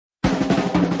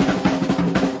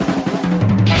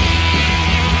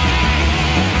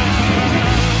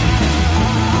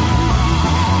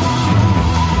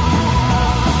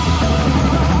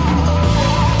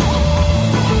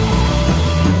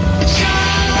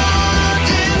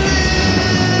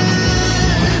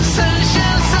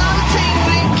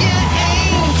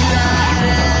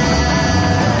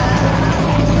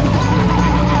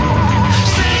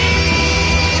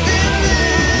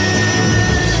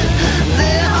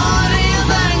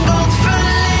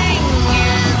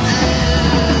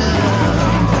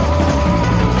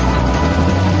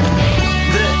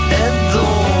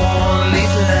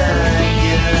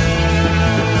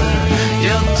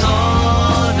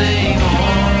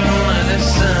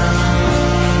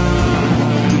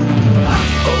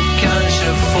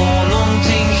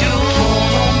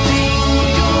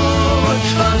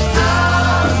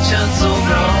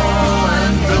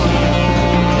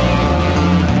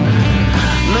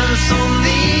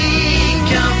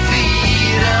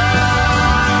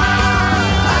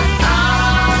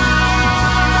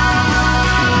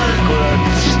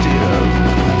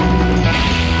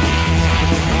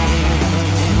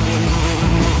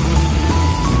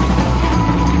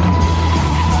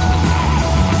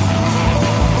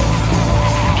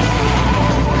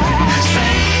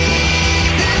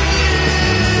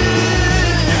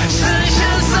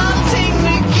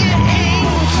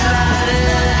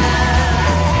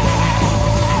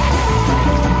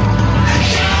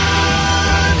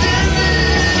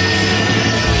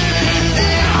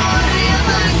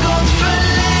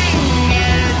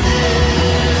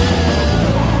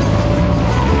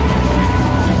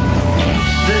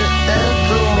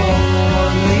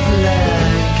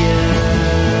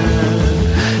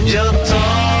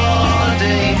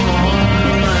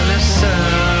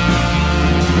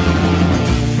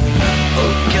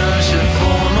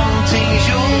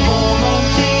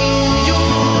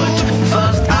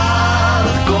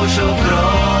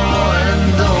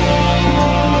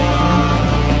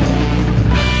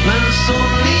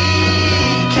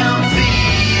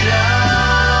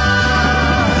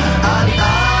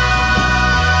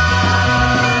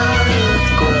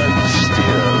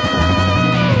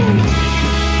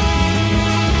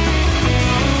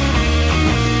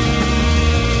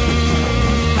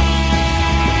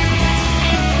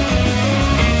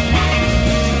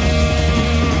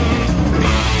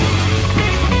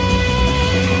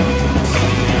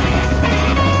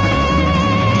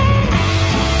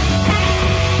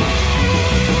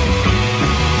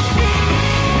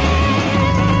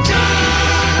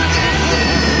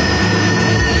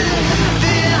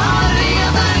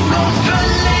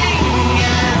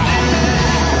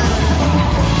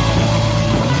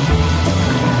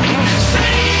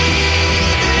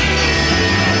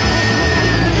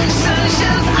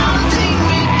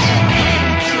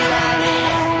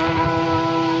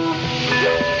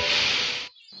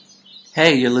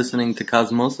Hey, you're listening to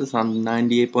Cosmosis on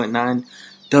 98.9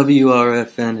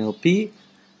 WRFNLP.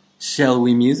 Shall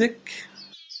we music?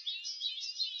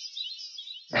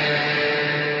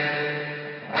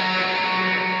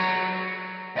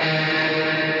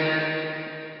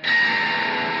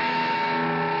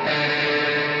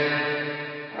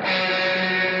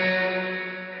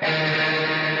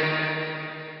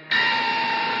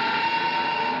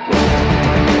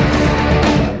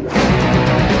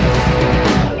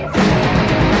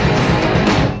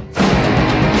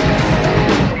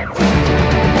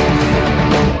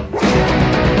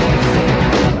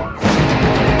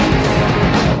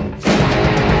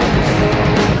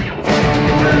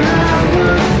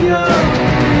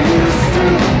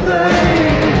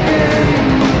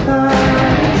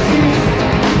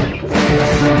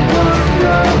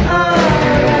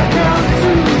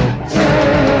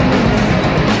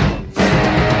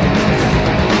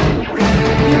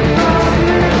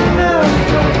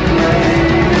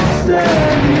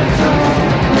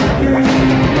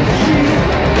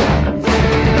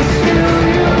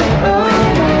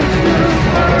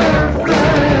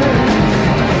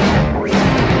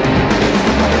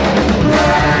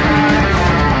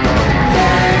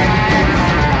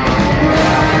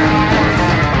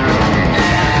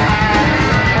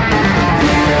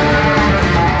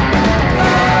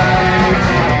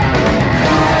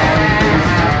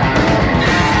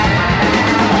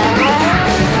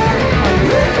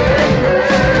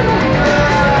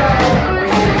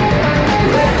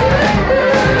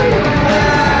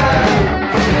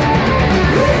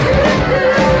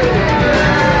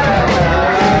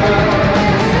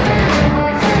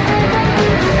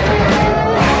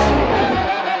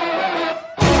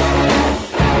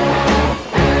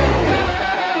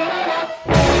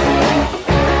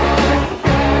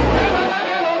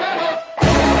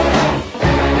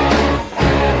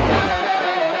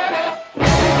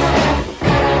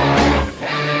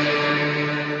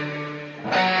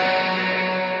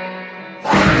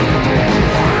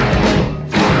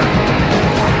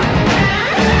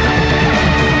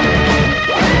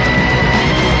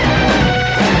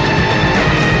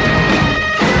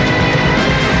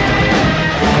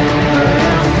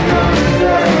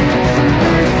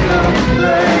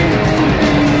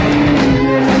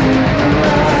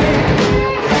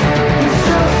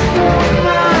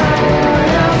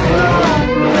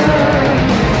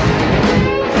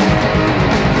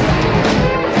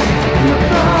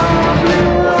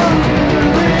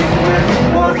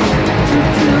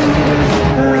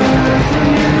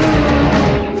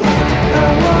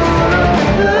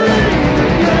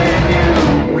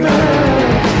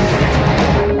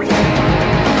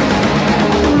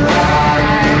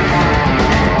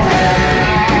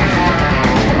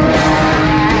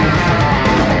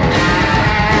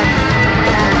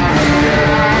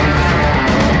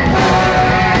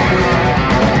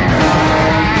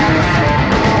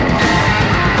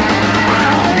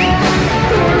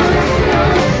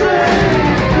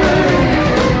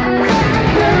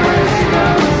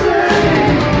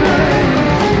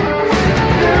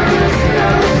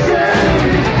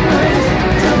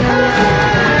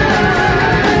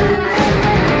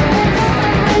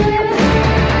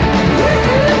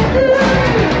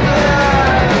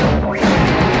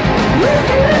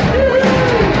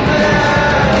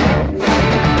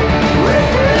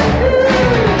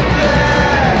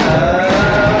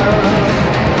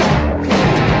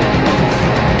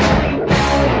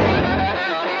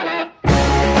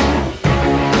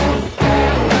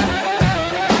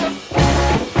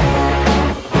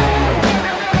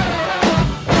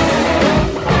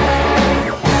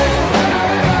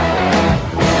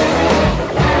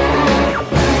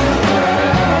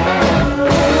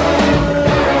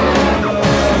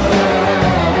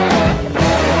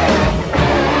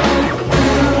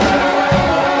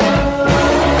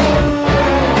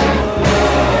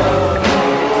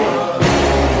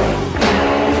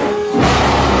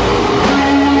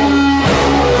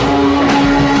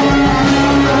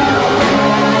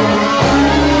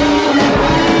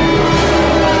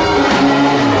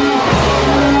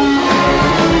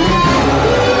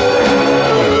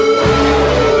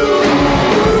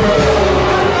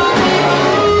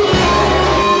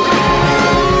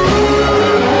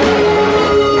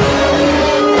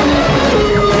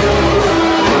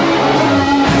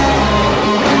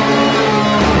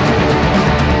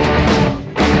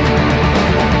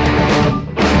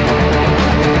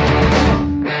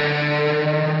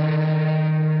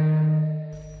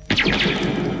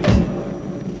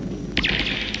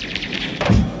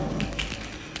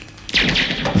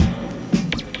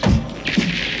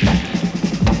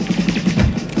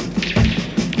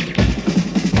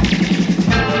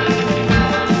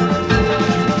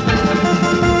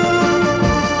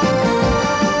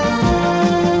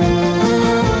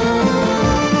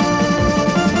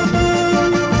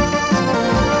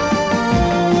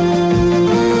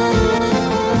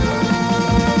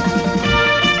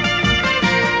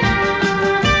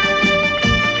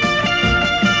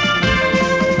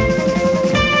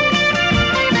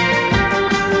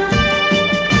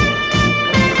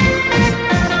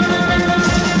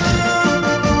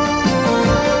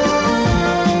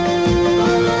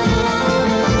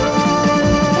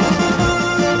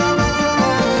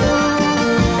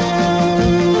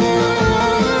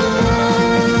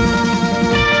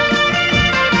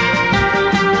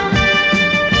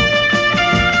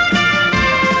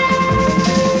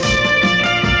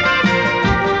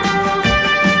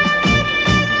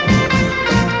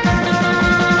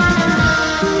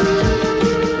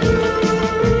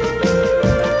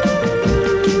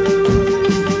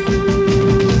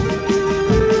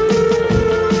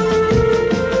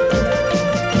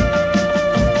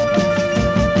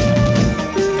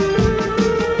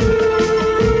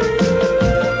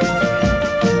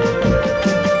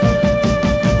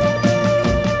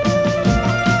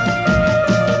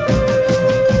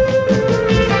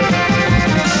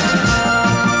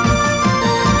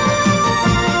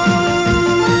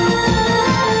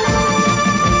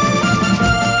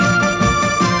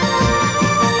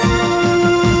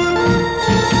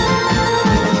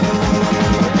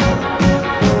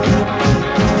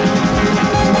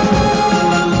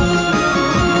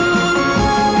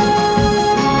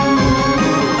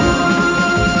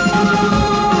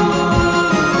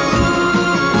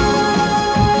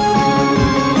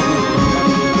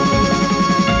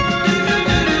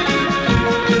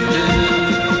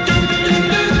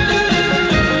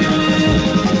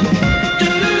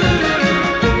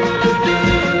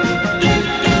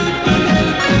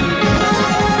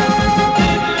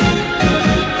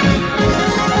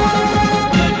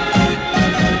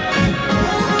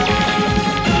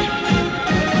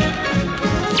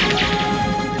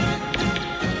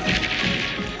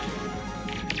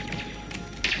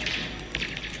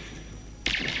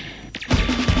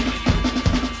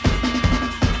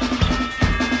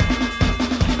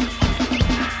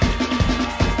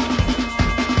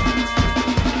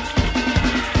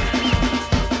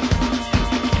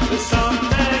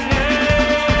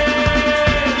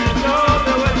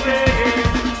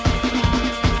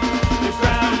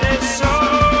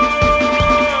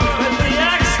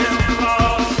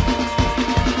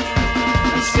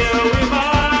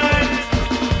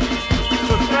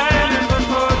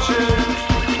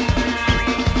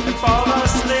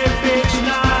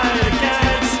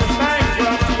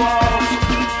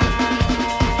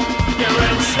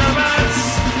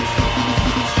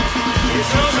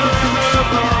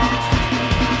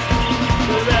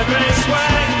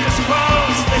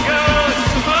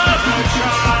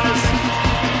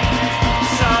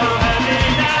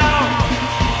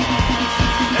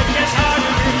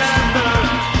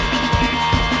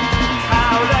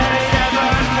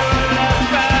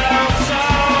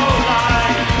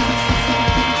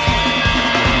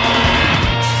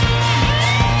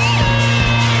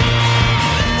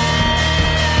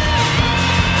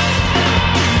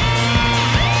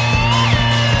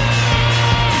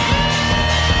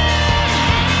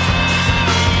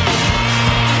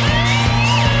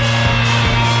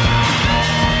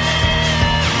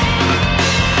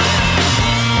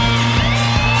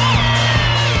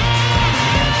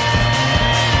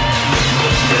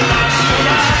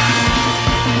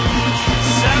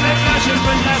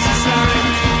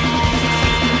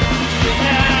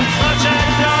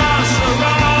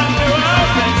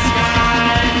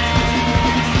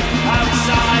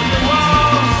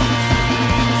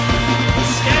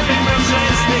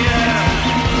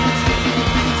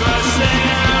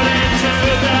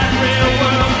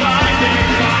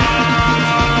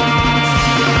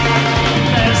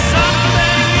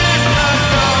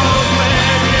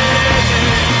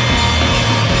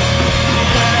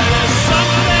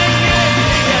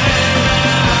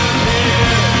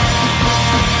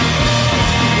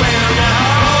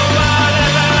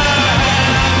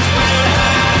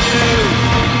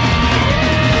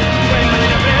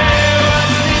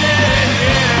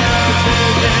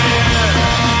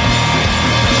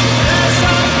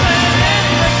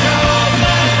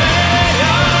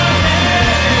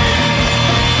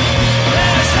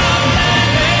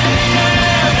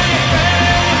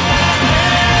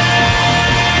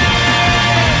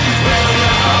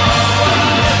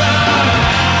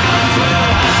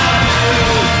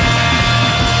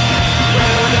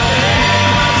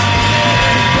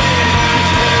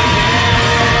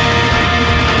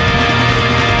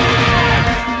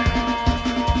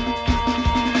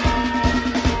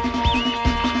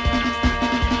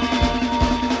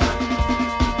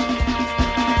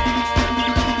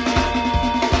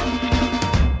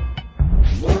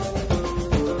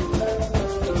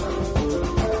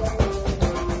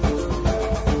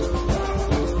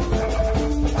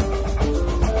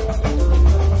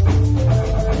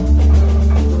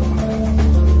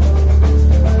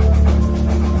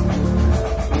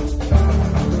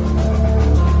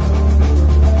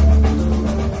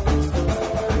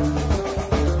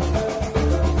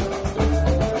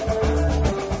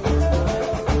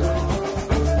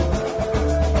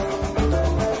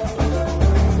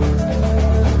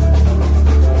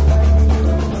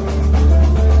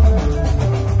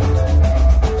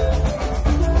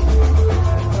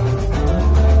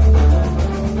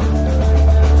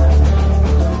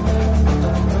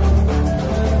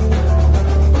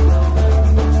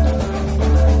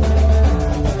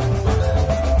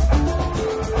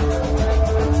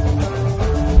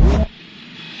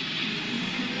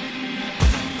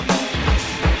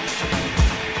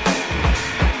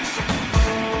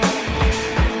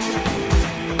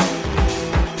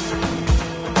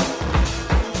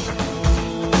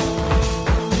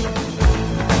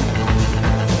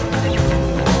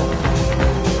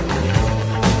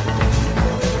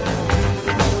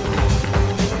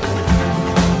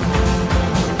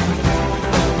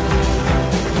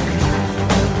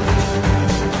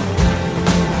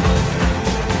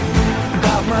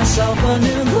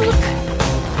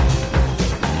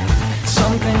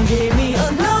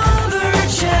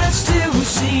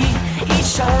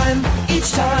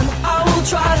 Each time I will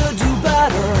try to do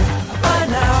better. By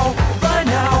now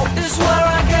is where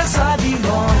I guess I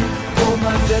belong. Hold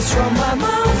my fist from my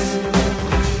mouth.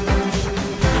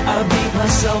 I beat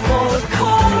myself for a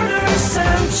quarter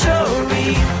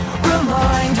century.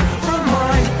 Remind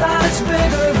that it's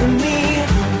bigger than me.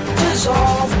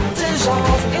 Dissolve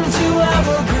into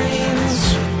evergreens.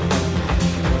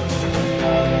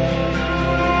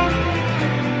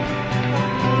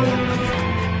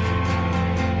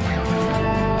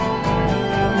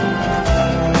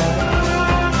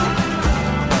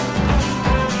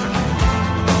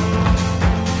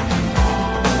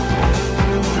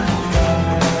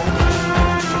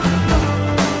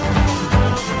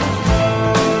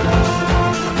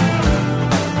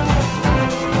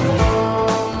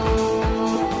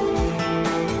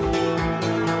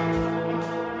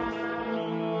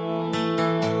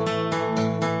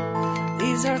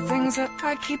 These are things that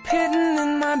I keep hidden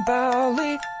in my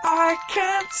belly. I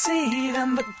can't see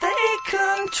them, but they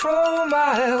control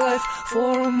my life.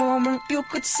 For a moment you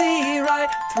could see right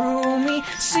through me.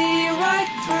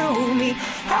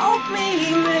 Help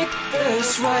me make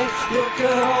this right. Look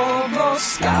at all those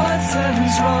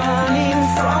skeletons running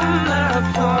from their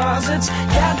closets.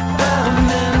 Get them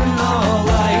in the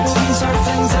light. These are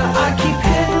things that I keep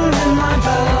hidden in my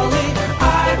belly. I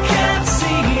can't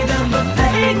see them, but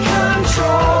they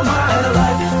control my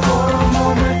life. For a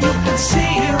moment you can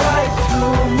see right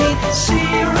through me.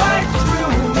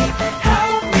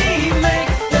 Help me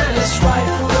make this right.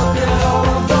 Look at all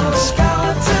of those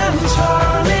skeletons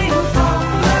running from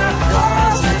their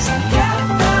closets. Get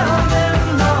them in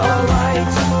the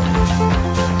light.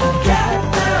 Get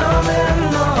them in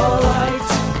the light.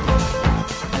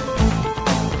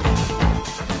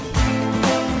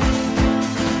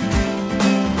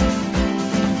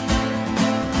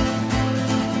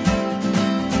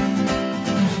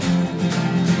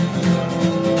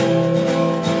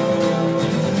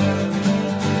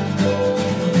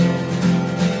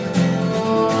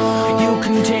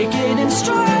 Take it in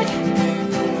stride,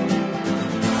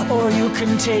 or you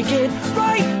can take it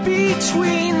right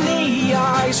between the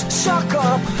eyes. Suck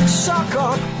up,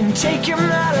 and take your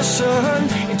medicine.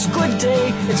 It's a good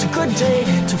day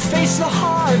to face the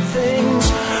hard things.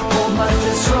 Hold my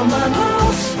fist from my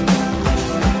mouth.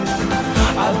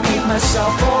 I beat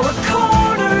myself for a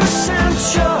quarter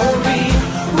century.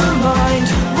 Remind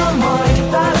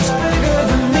that it's bigger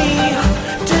than me.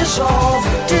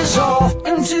 Dissolve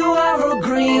into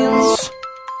evergreens.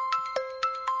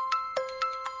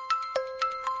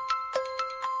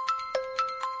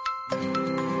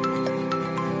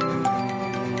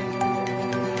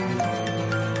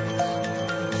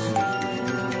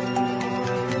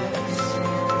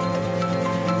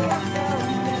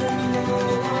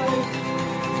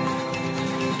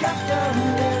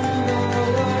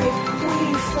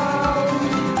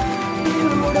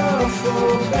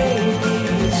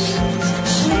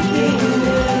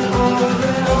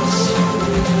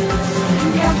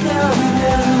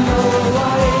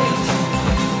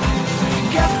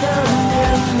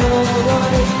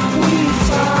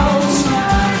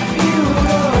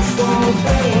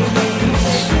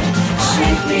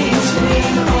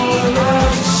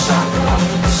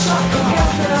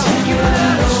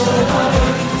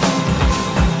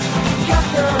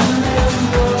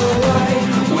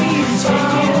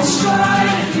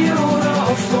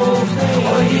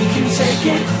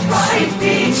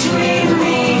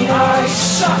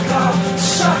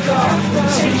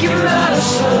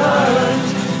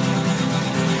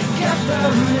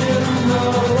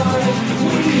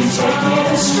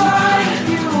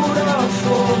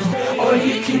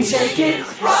 Take it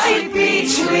right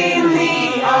between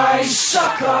the eyes.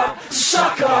 Suck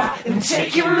up, and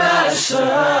take your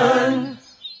medicine.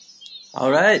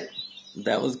 Alright,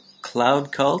 that was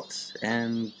Cloud Cult,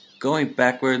 and going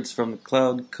backwards from the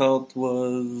Cloud Cult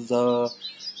was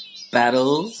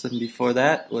Battles, and before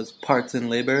that was Parts and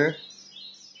Labor.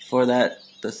 Before that,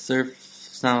 the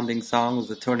surf-sounding song was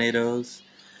the Tornadoes.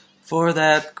 Before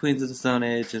that, Queens of the Stone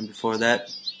Age, and before that,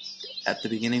 at the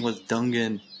beginning was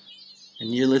Dungan.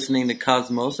 And you're listening to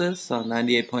Cosmosis on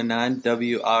 98.9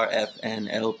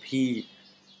 WRFN-LP.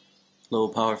 Low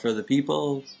power for the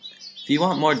people. If you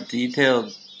want more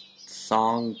detailed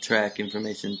song track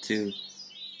information too,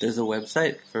 there's a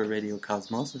website for Radio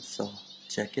Cosmosis, so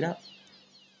check it out.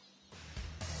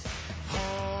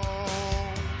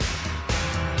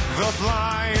 The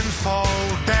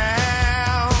blindfold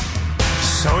down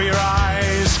so your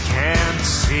eyes can't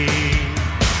see.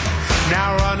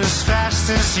 Now run as fast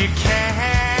as you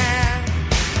can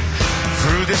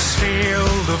through this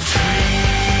field of trees.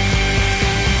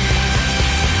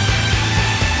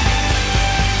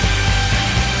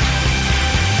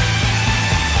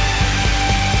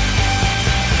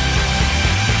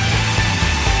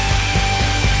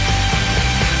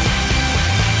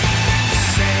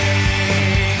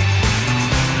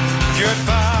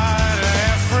 Goodbye to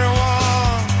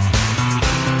everyone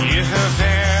you have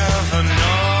ever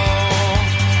known.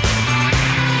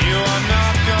 You are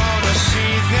not gonna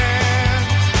see them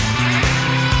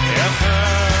ever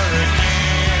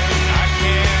again. I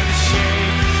can't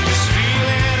shake this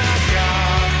feeling I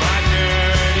got. My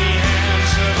dirty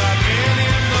hands have been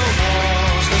in the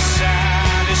walls. The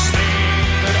saddest thing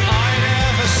that I'd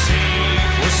ever seen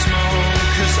was smoke,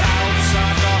 'cause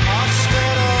outside the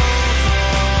hospital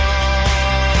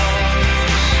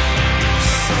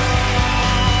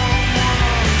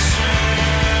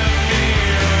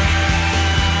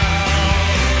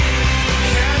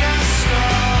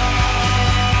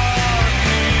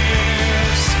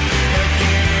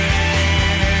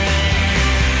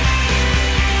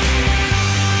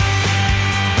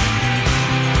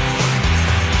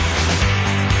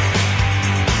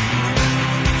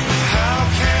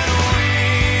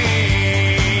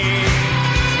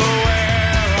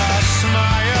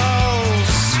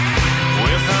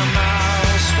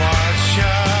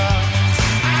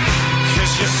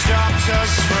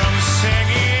us from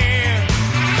singing.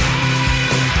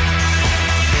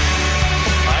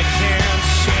 I can't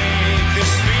shake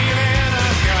this feeling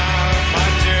I got. My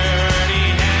dirty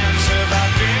hands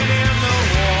have been in the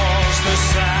walls. The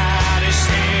saddest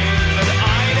thing that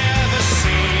I'd ever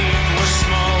seen was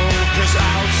smoke, 'cause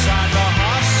outside the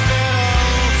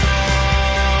hospital doors,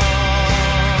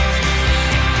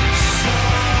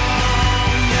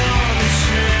 someone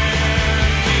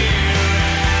turned me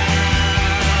around.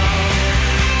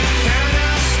 Can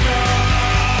I stop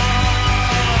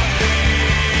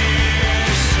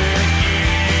this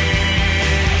again?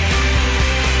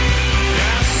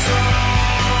 Now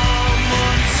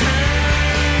someone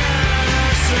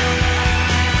turns around.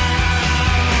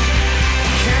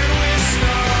 Can we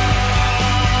start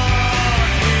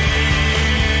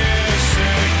this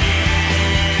again?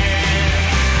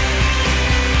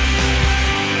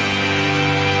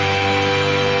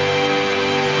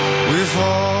 We've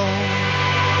all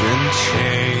been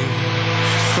changed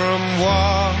from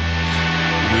what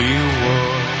we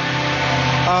were.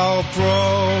 Our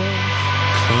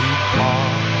broken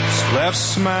hearts left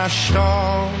smashed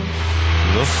on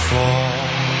the floor.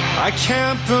 I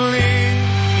can't believe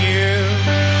you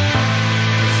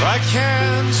if I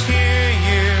can't hear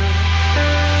you.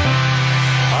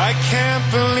 I can't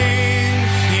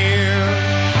believe you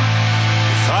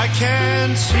if I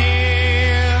can't hear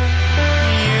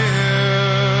you.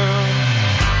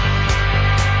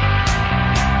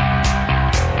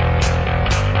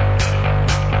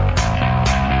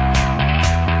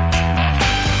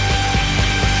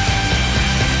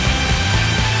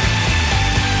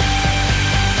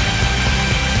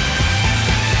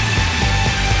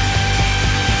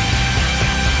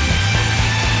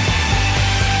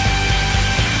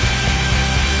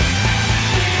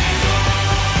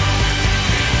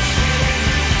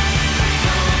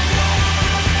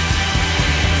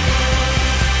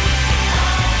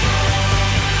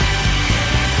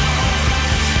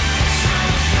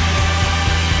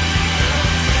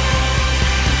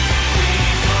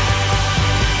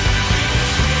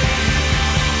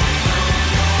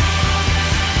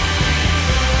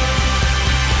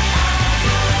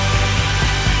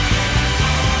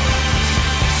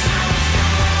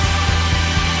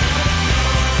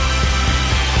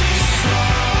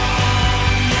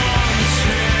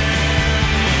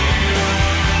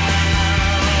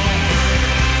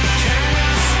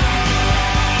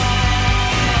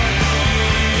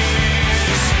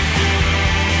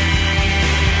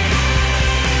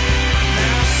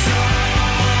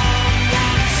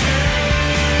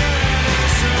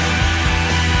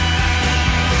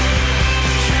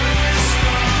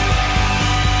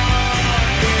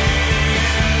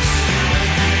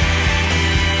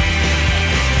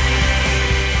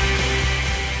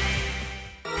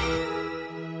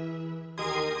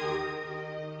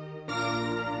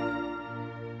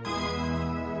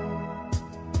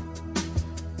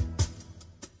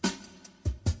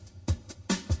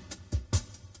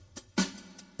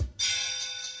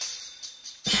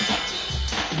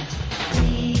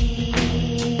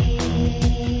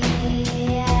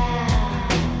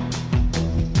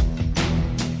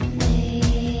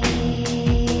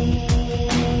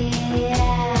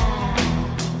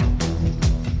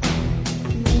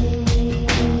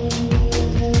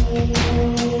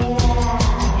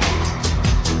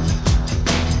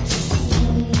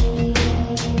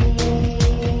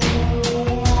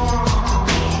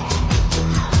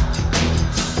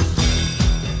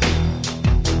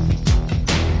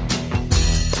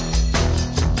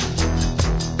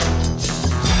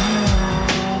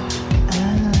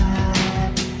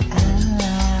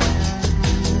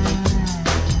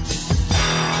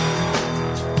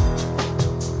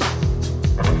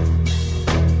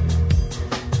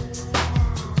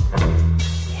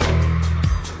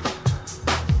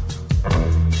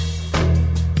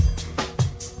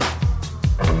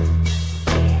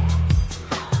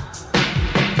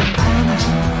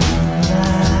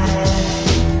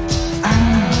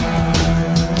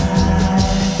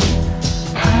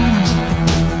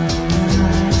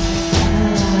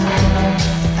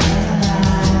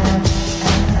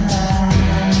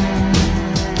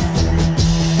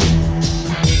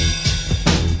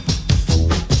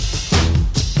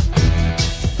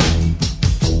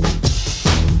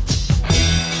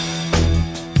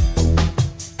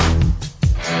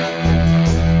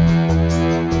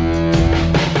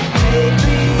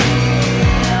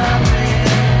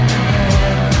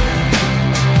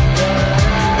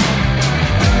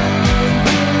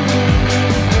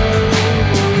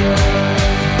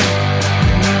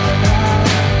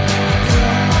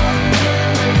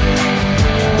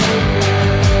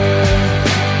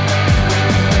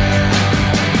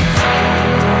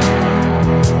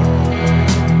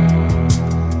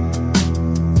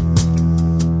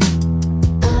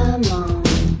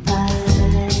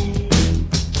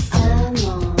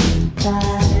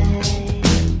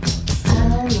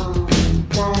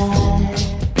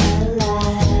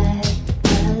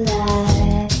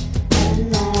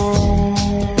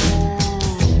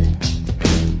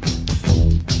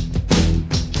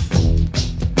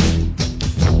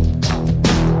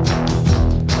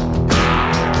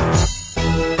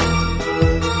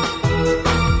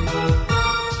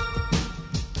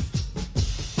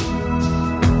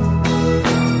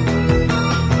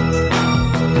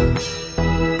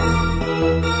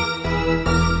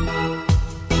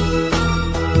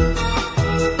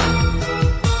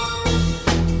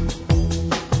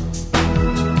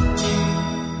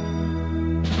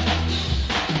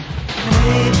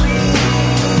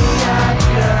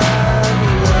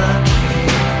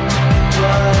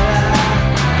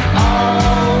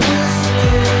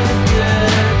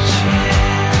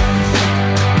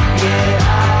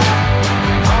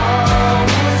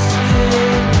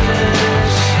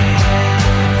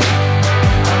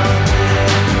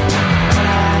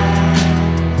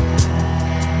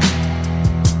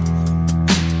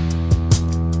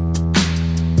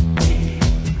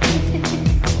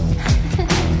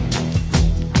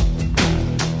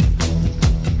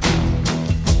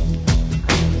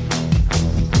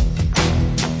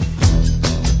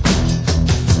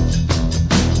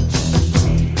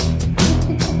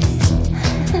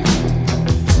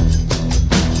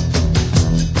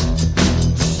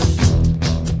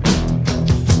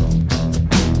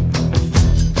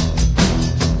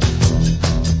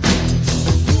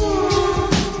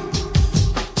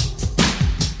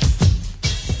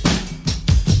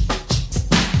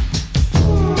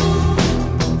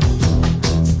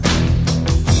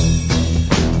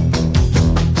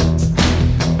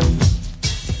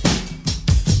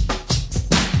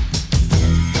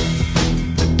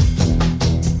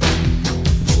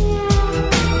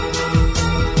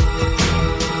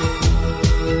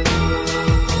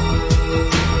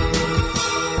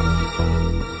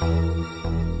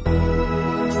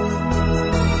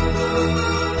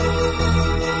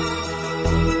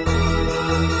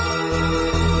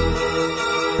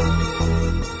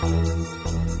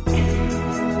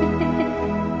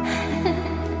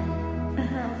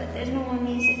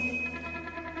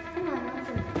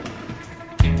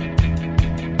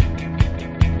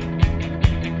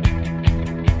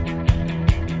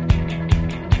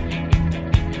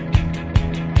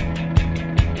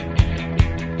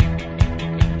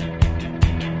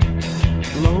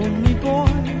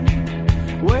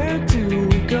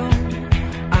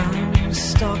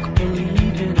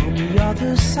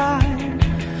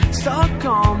 Stuck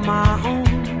on my own,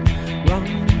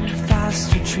 running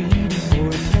fast, retreating for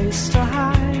a place to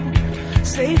hide.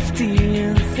 Safety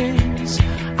in things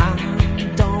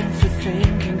I'm dumb for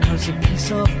thinking, 'cause a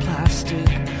piece of plastic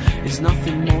is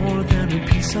nothing more than a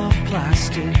piece of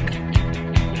plastic.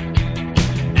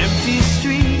 Empty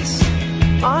streets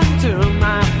under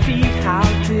my feet, how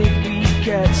did we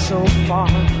get so far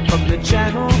from the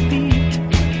gentle beat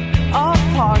of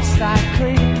hearts that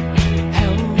cling,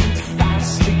 held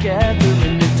fast together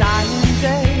in the dying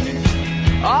day?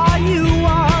 Are you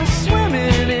are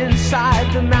swimming inside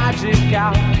the magic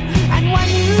hour, and when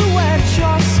you wet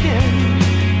your skin,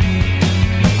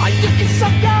 you can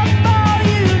suck up all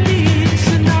you need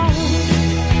to know.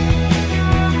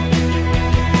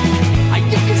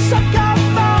 You can suck up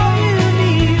all you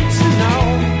need to know.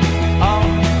 Oh,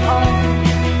 oh.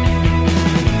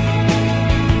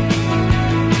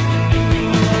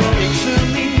 Picture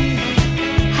me,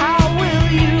 how will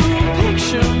you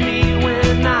picture me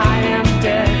when I am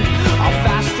dead? All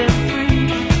fast and free,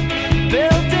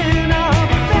 building up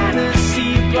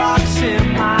fantasy blocks in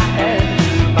my head.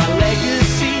 My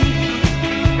legacy,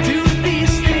 do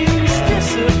these things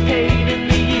dissipate in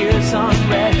the years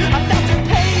unread? I felt a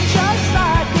page just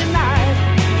like a knife,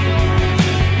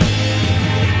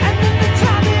 and then the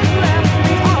time it left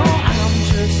me. Oh, I'm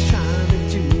just trying to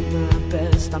do my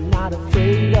best. I'm not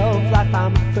afraid of life,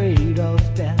 I'm afraid of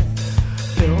death.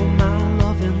 Build my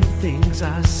love in the things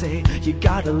I say. You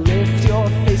gotta lift your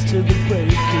face to the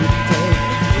break of day.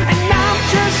 And I'm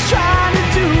just trying to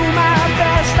do my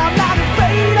best. I'm not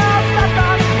afraid of life,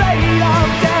 I'm afraid of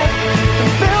death.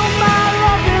 And build my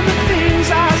love in the things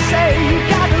I say. You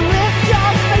gotta lift your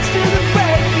face to the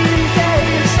breaking day.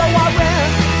 And so I ran,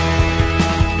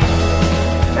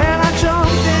 and I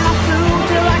jumped and I flew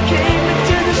till I came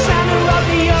into the center of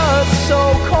the earth, so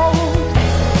cold.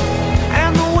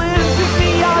 And the wind picked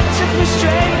me up, took me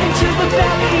straight into the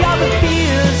belly of the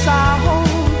fears I hold.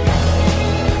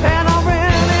 And I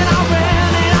ran and I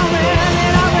ran and I ran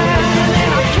and I ran, and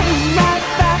then I came right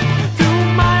back through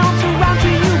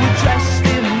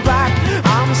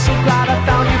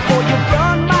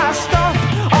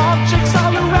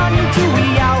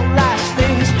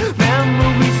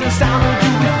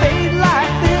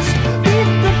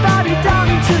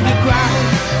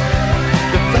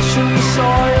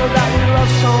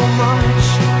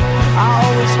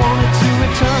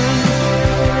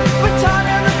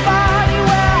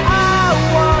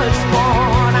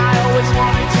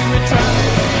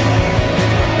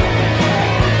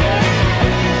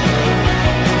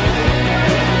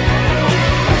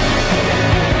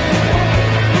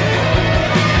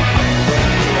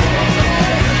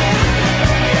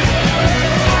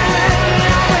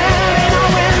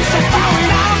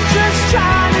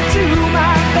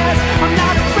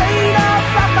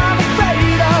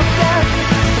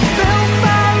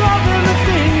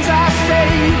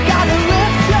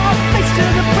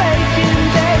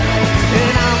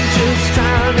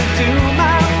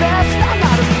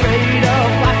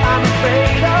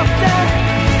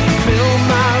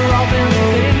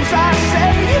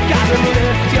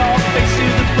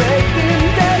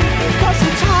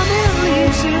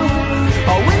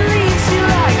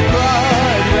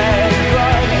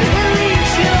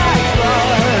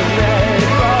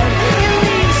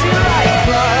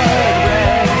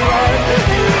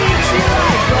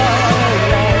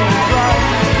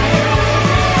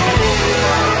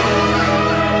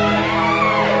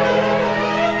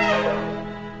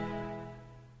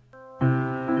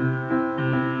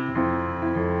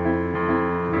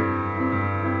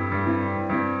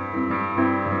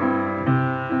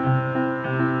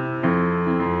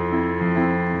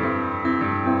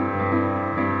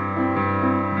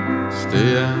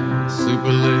Stay out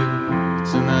super late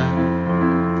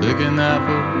tonight, picking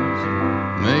apples,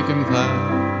 making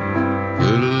pie.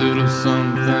 Put a little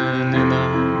something in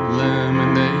our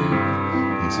lemonade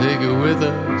and take it with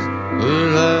us.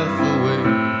 We're half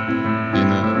awake in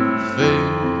a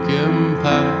fake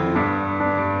empire.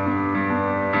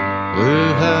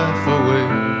 We're half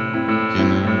awake in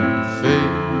a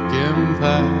fake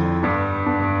empire.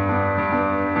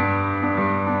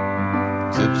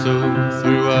 Tiptoe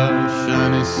through our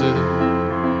shiny city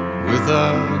with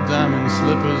our diamond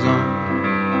slippers on.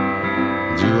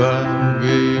 Do our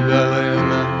gay ballet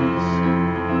nights,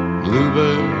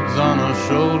 bluebirds on our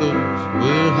shoulders.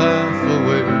 We're half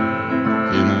awake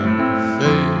in a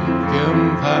fake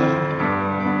empire.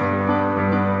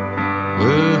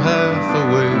 We're half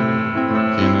awake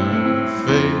in a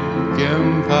fake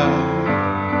empire.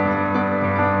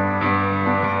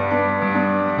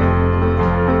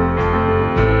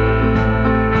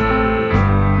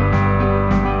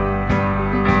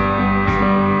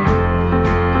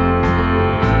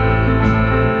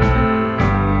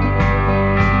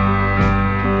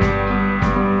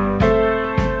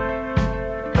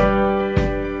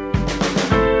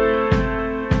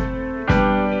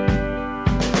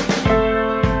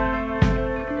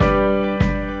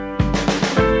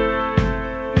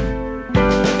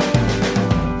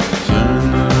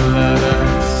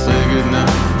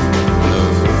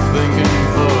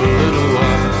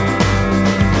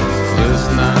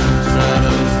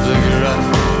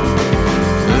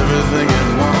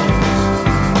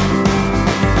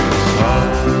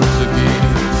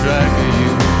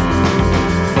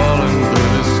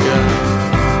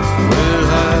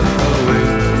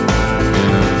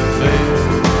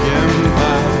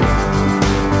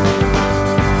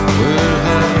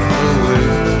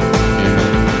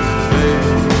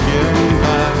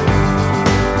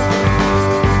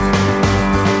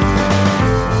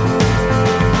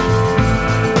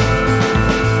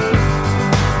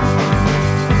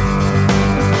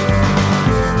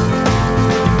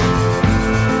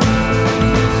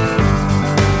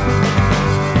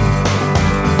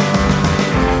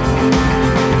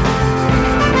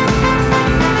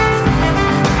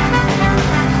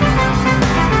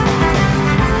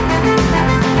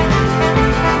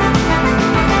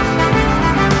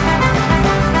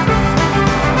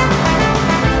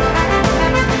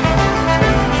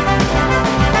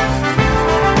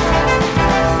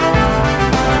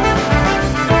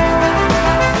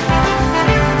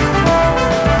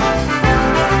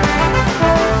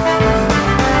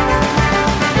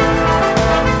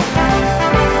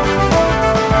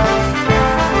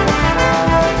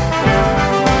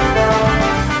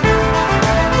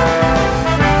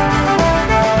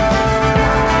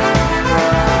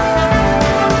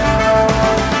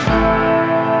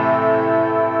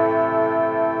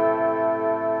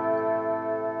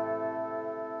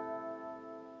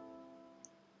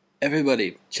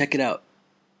 Everybody, check it out.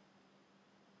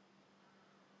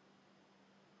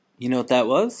 You know what that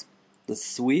was? The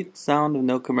sweet sound of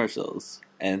no commercials.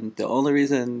 And the only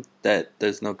reason that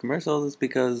there's no commercials is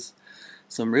because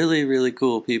some really, really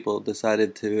cool people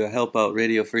decided to help out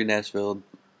Radio Free Nashville,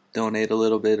 donate a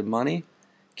little bit of money,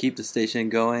 keep the station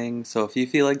going. So if you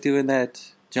feel like doing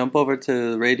that, jump over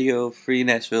to Radio Free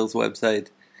Nashville's website.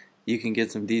 You can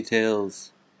get some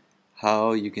details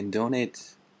how you can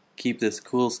donate, keep this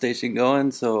cool station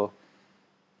going. So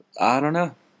I don't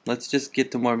know, let's just get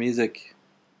to more music.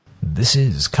 This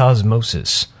is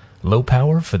Cosmosis, low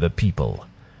power for the people.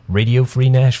 Radio Free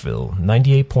Nashville,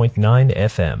 98.9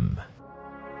 FM.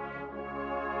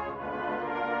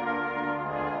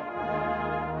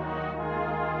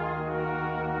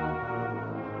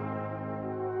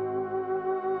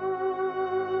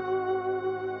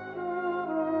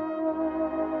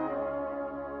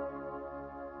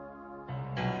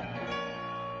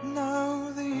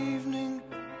 Now the evening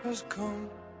has come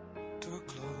to a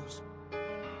close,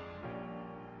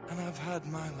 and I've had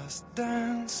my last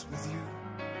dance with you.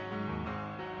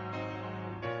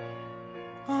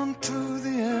 Onto the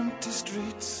empty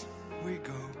streets we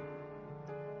go,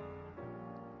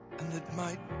 and it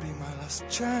might be my last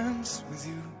chance with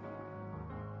you.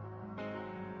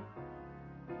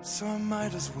 So I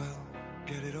might as well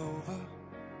get it over.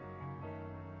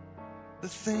 The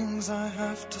things I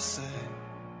have to say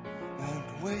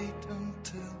won't wait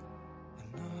until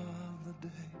another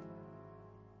day.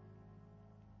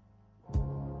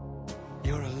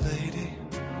 You're a lady,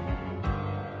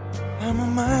 I'm a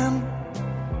man.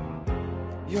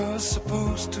 You're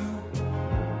supposed to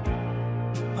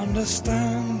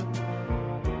understand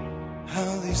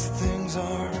how these things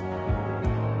are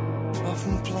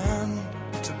often planned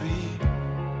to be.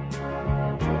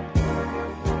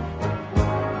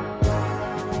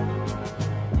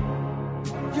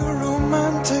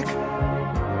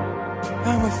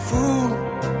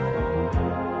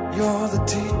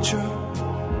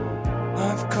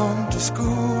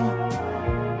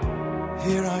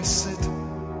 Here I sit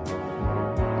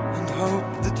and hope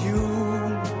that you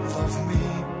love me.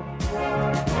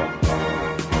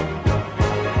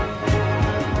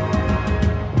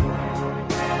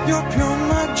 Your pure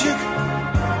magic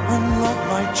unlocked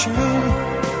my chain.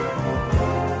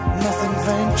 Nothing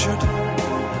ventured,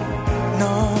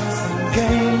 nothing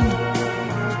gained.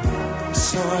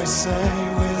 So I say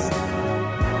with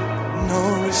no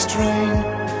restraint,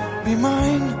 be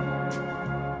mine,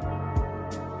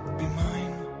 be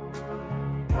mine.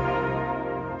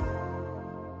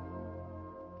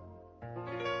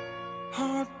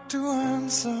 Hard to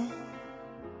answer,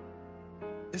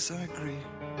 yes I agree.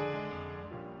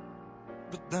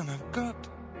 But then I've got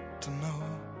to know.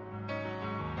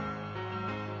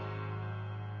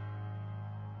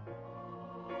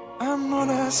 I'm not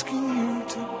asking you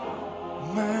to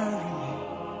marry me,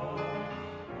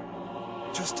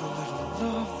 just a little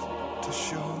love to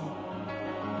show.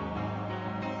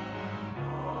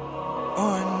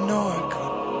 Oh, I know I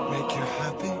could make you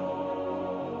happy,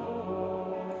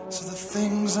 so the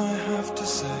things I have to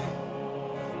say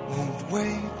won't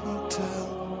wait until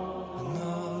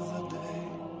another day.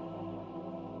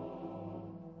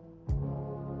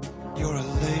 You're a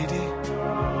lady,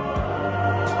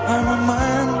 I'm a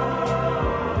man.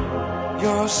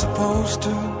 You're supposed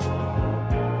to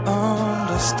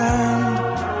understand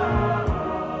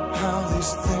how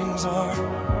these things are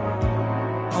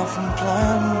often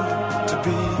planned to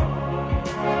be.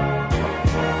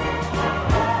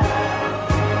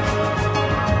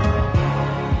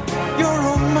 You're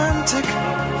romantic,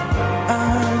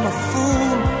 I'm a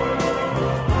fool.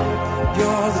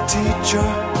 You're the teacher,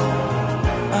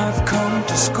 I've come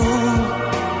to school.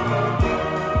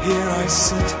 Here I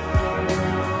sit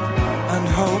and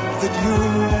hope that you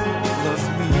love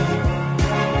me.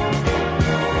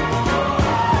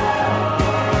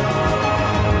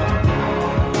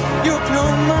 Your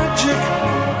pure magic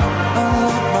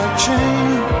unlocked my chain.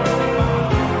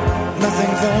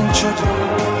 Nothing ventured,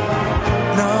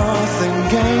 nothing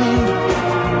gained.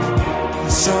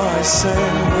 And so I say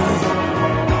with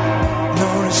no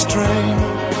restraint,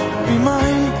 be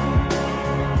mine,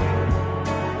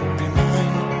 be mine.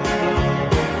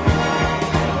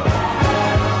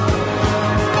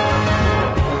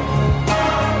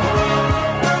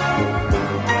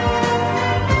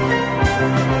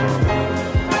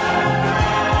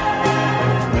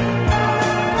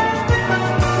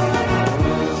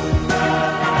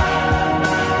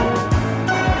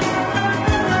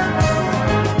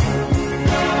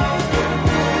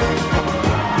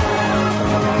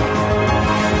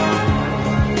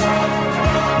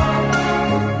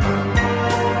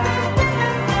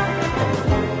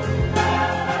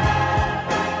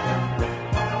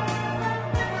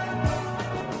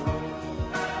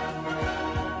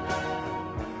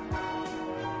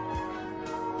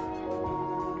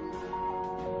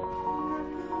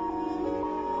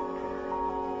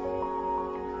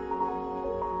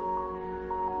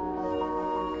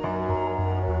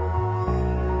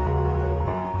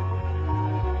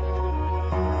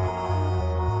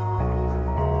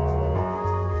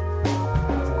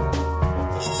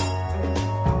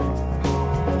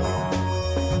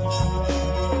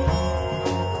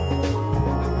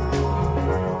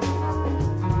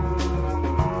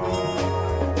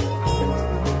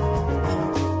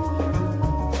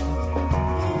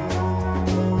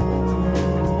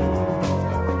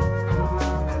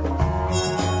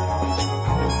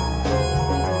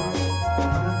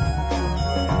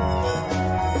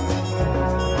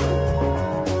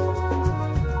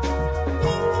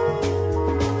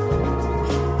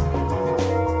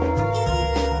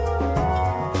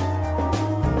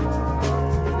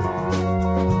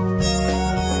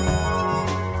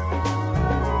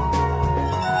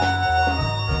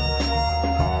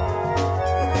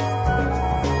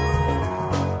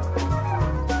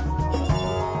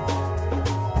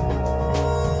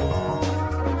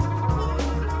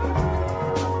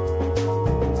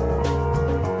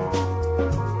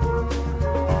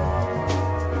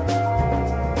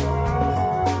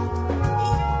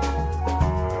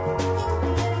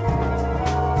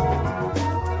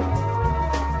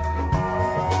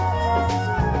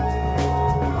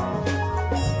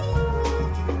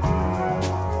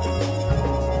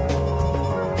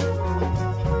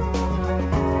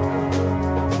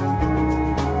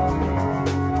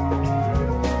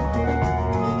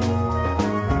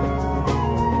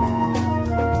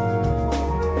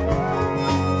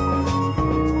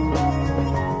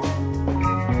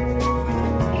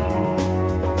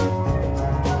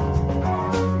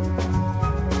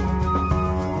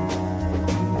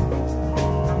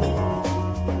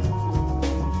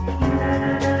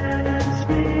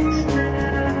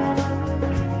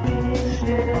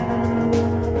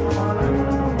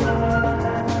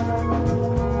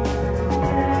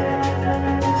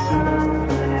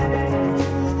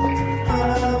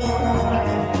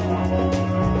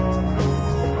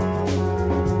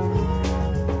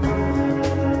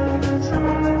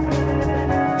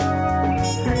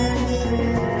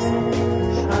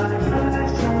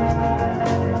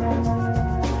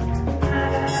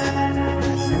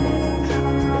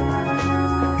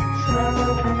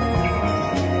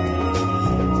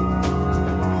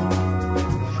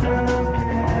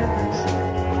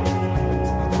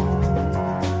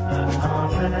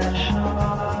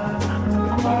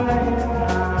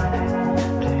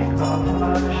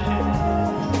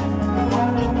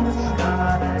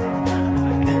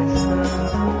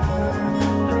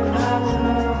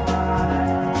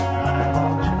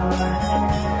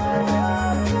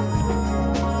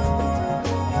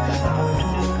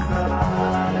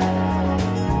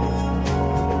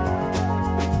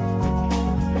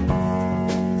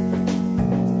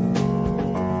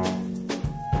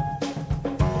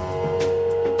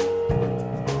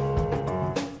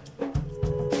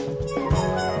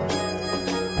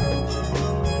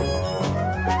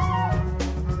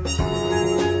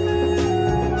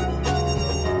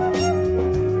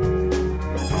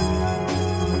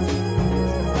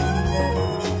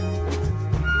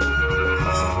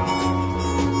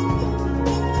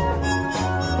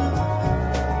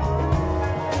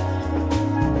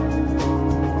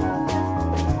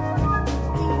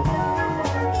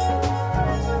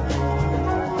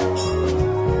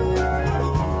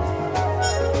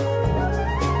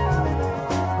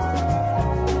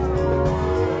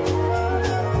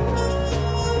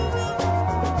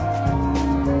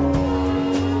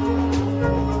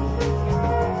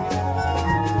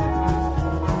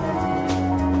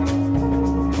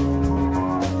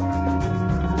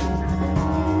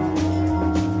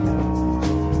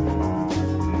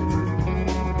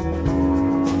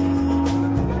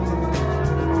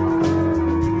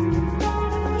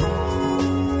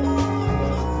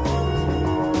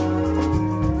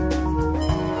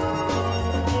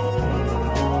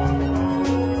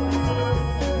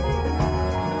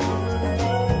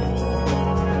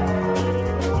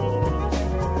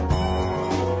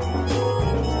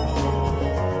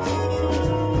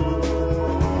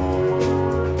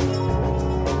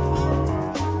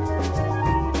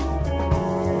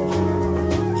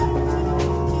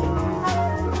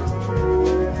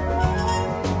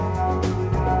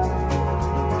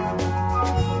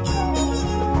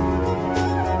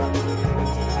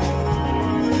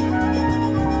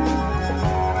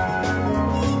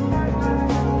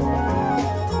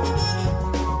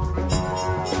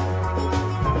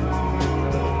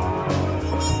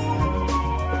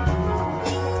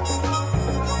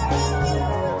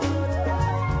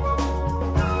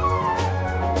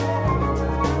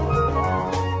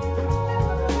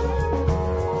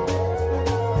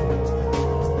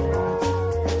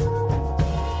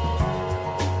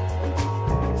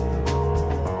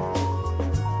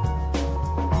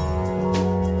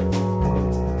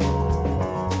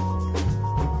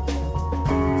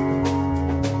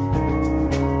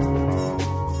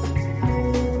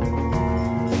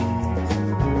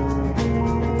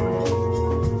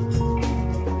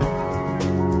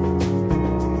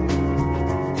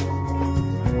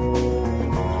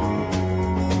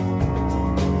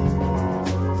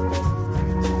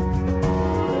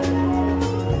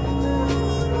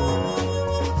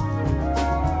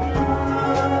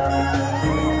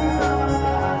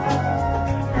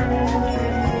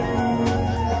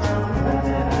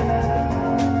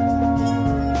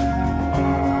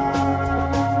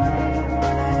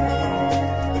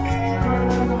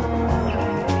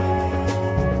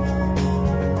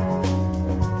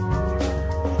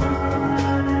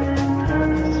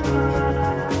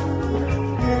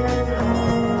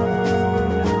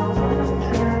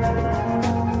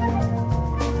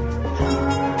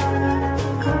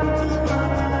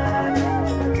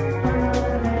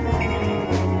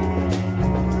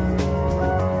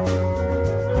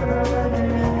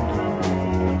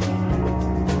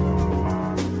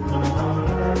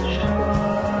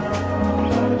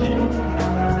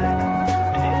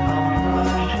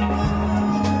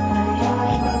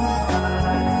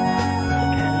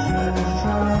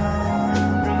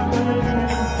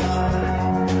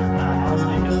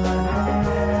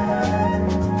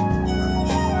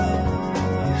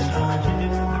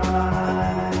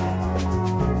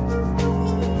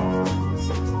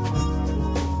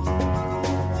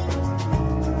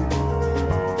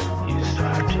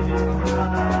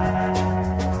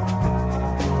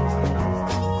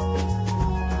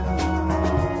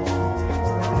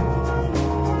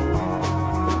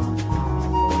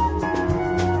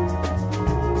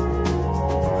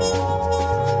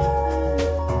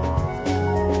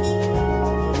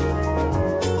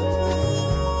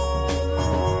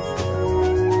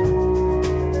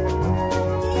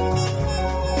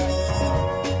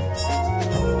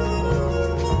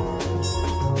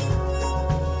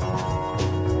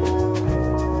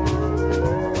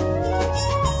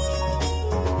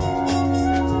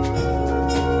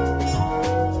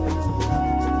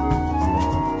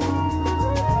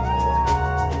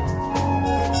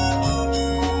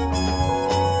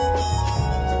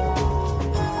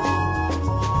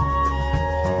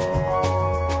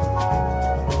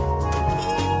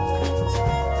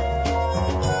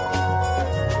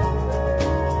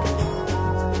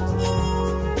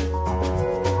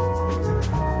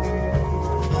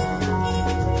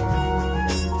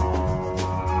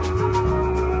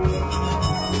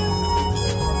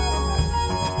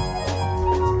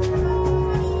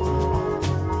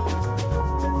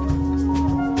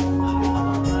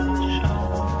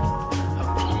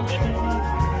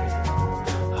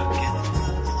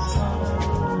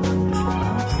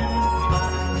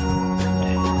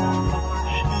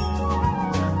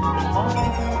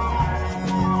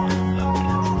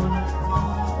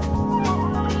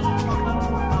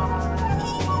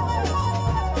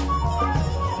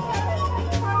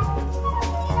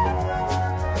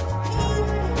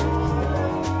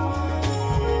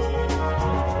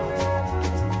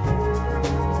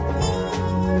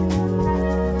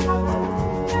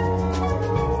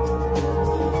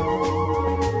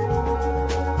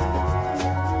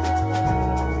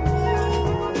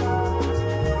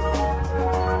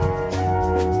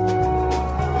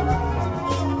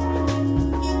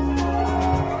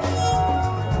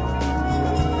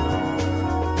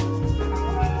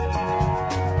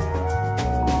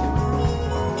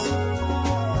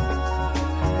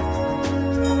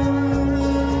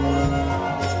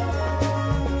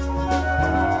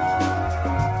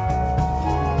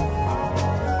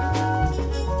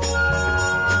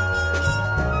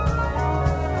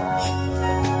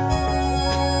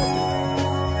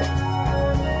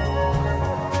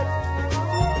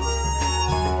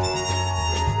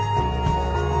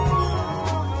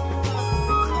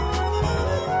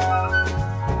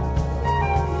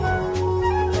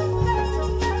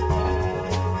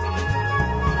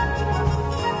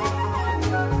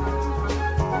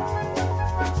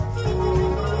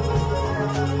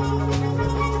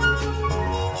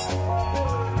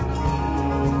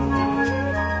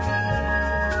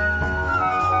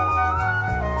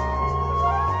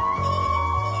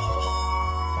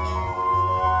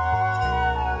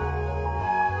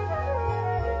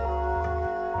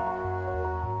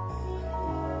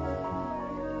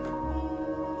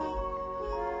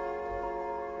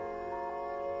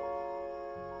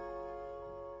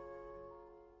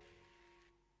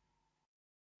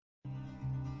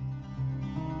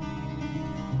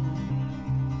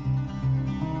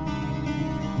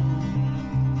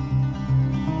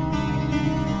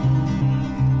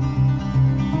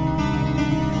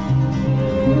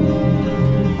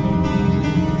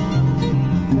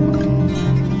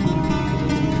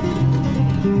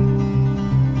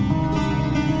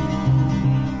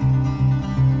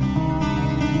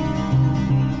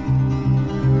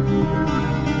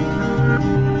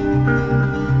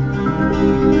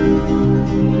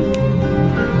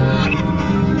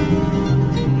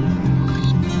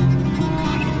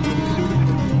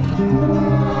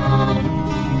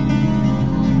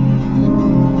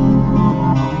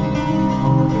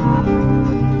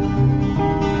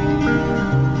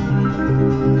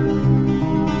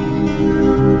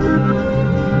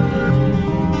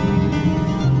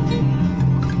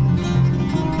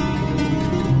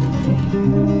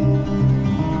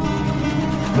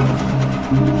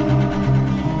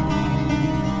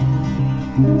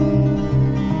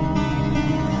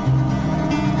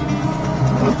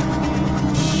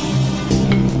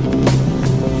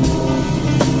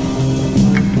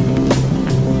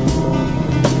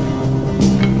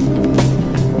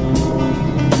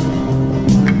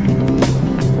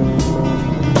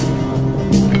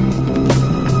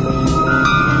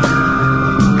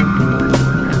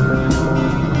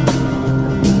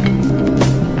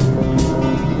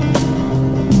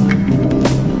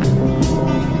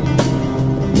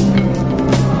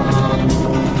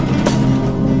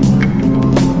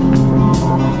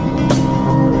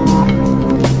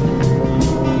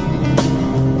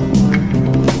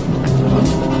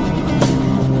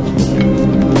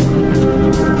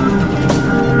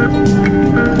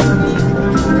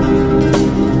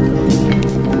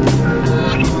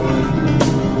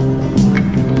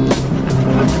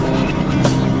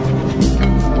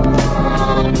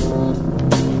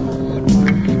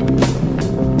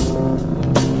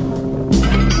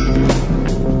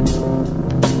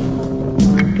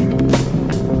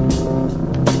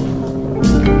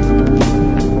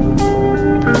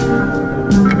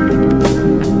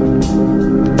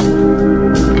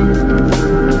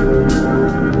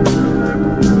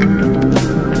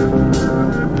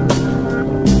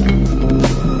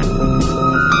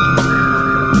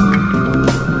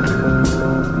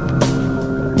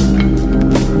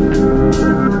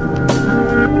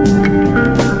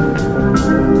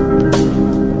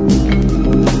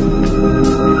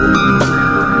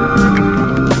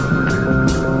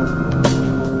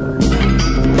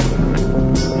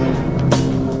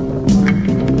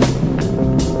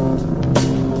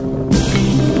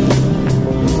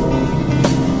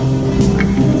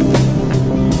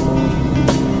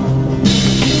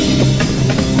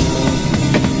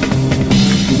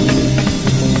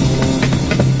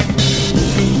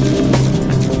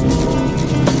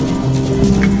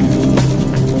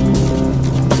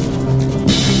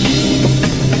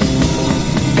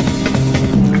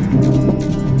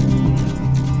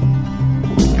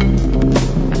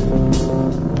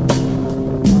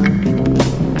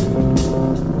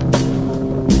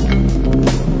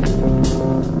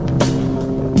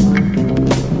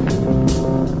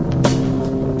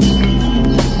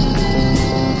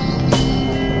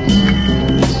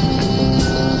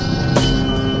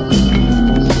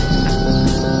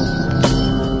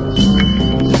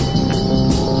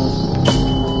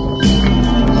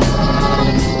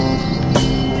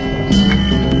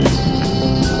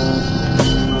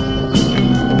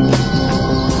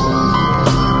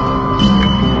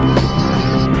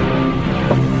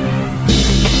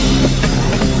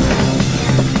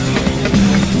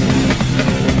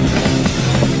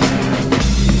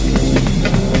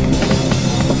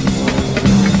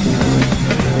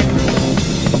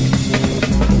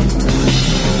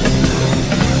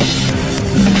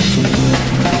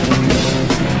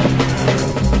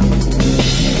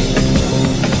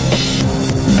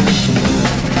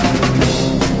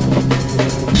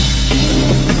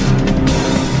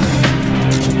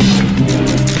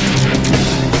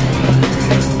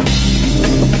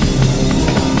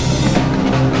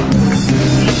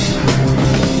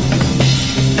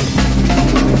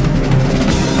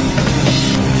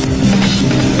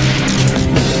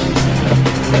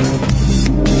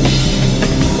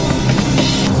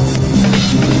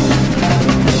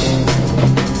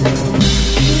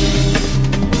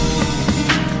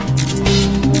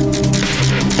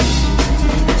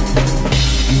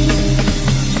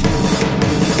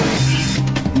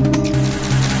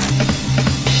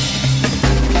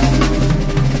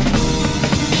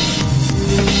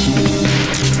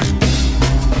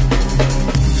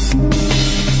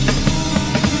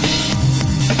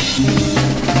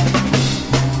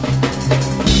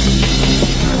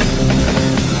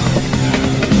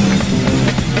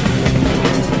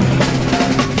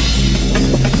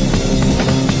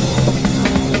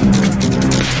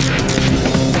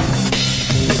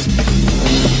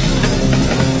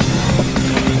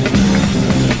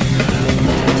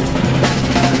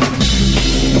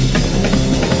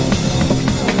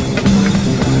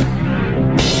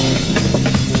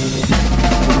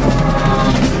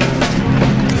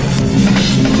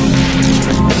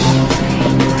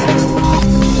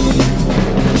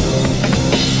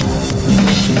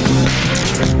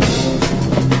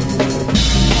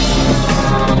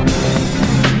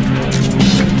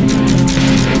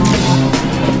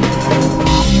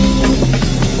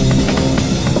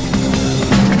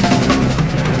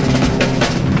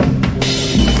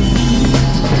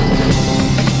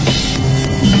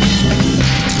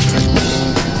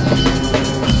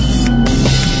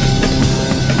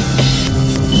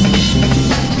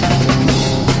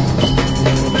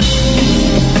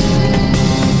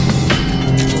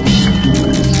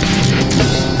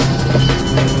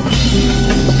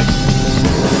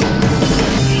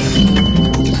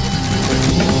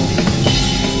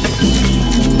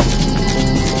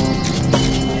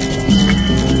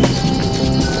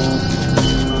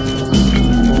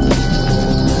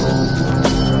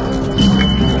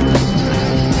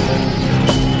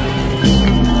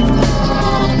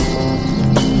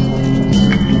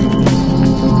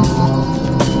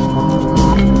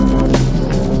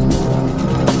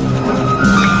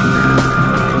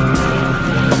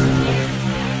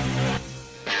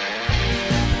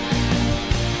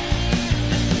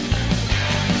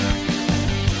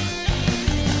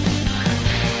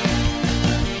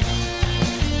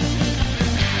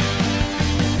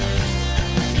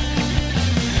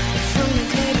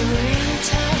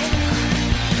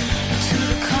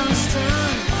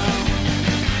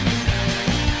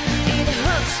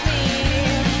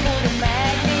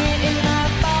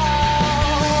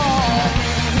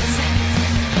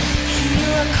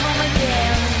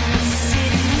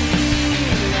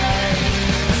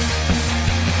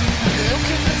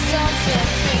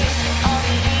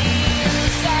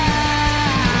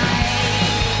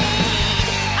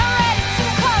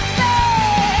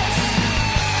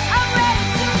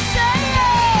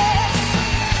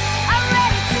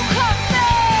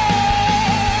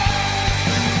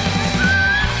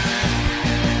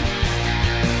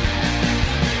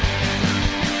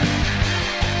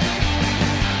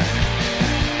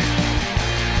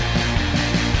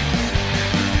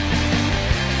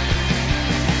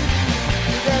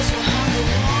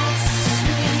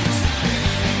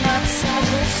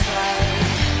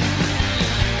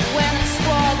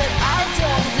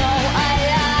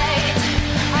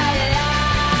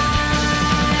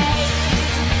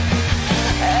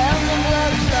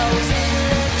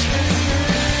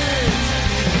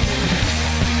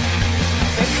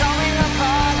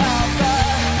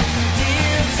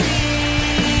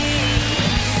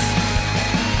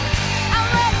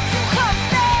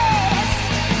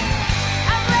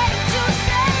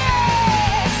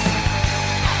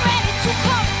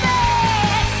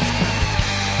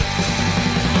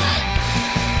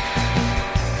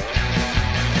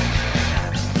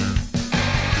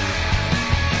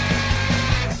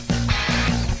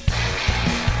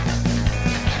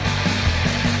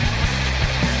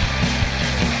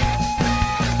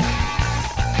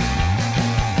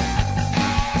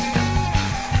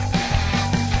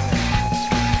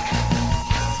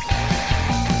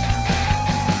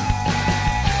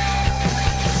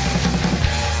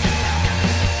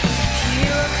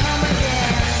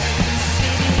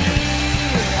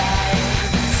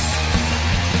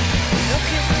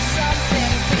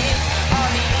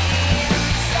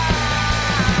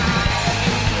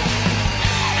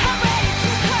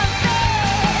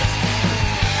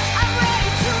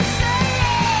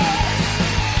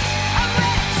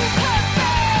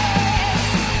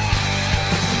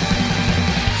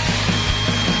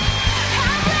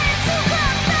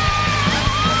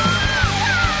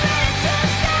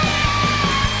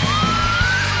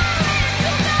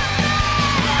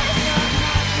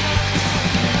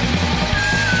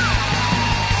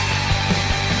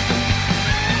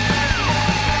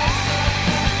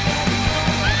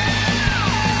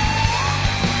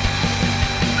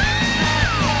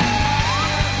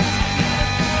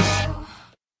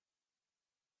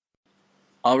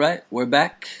 All right, we're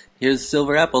back. Here's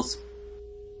Silver Apples.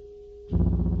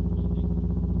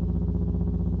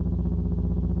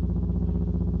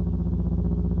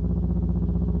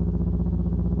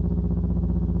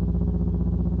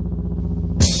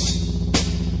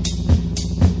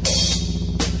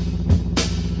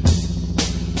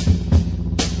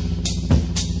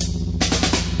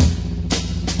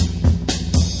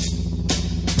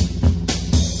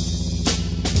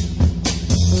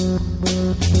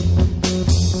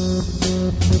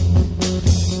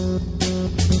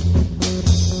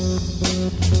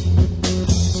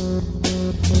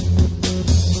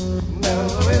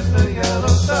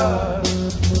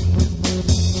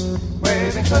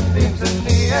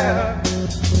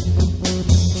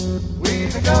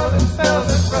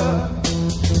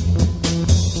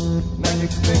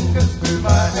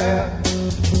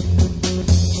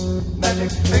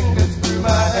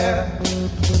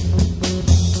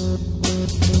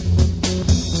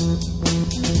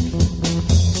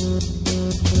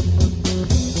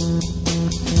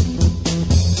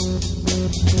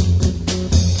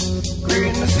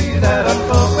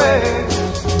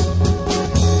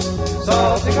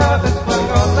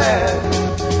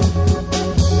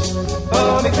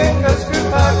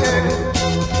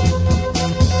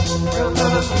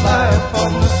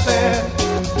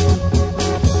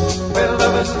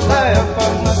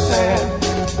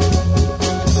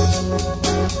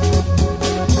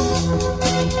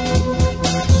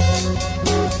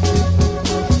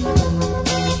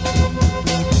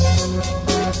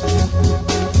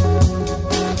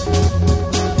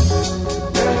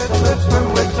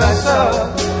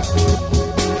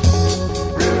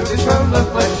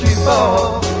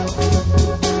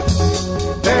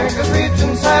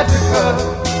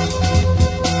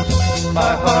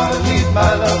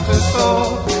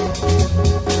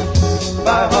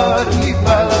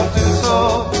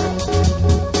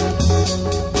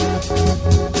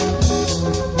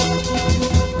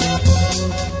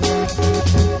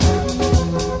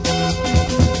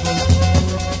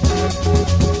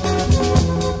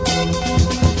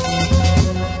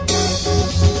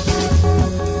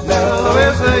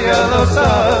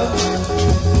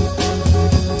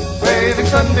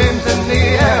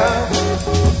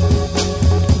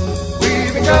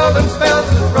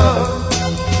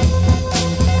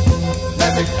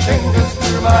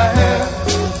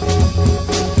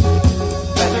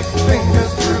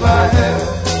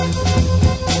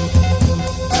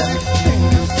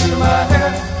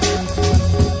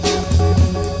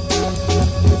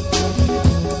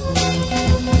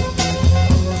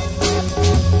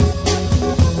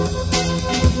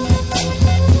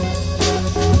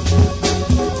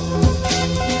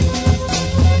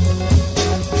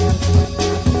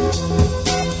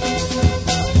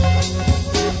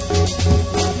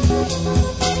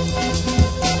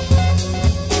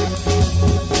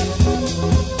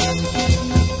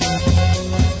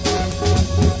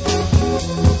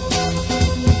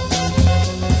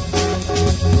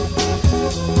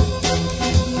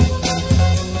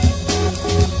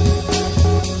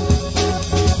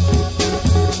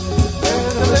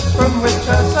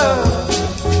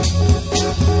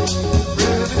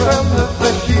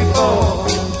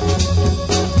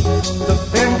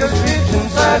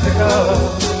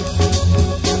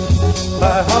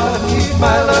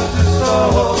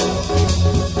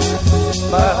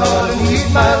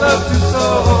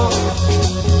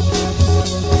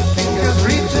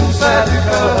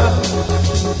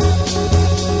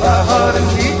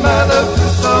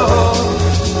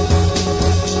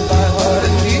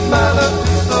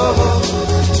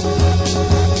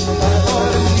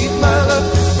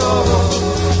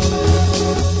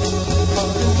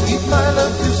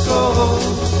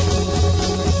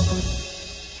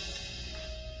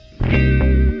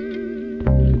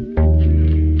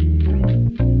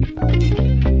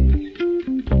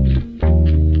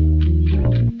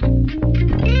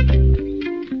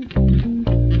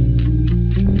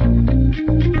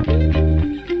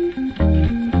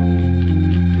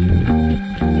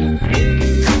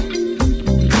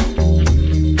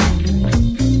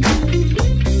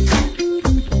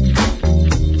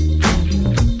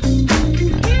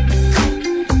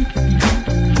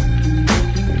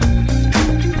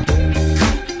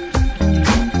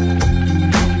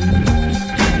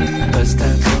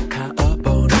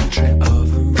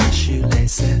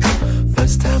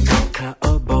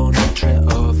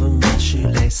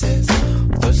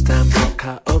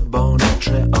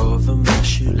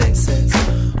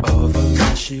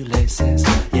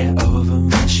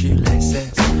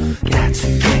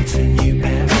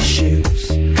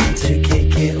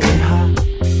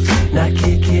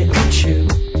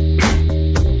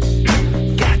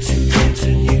 Got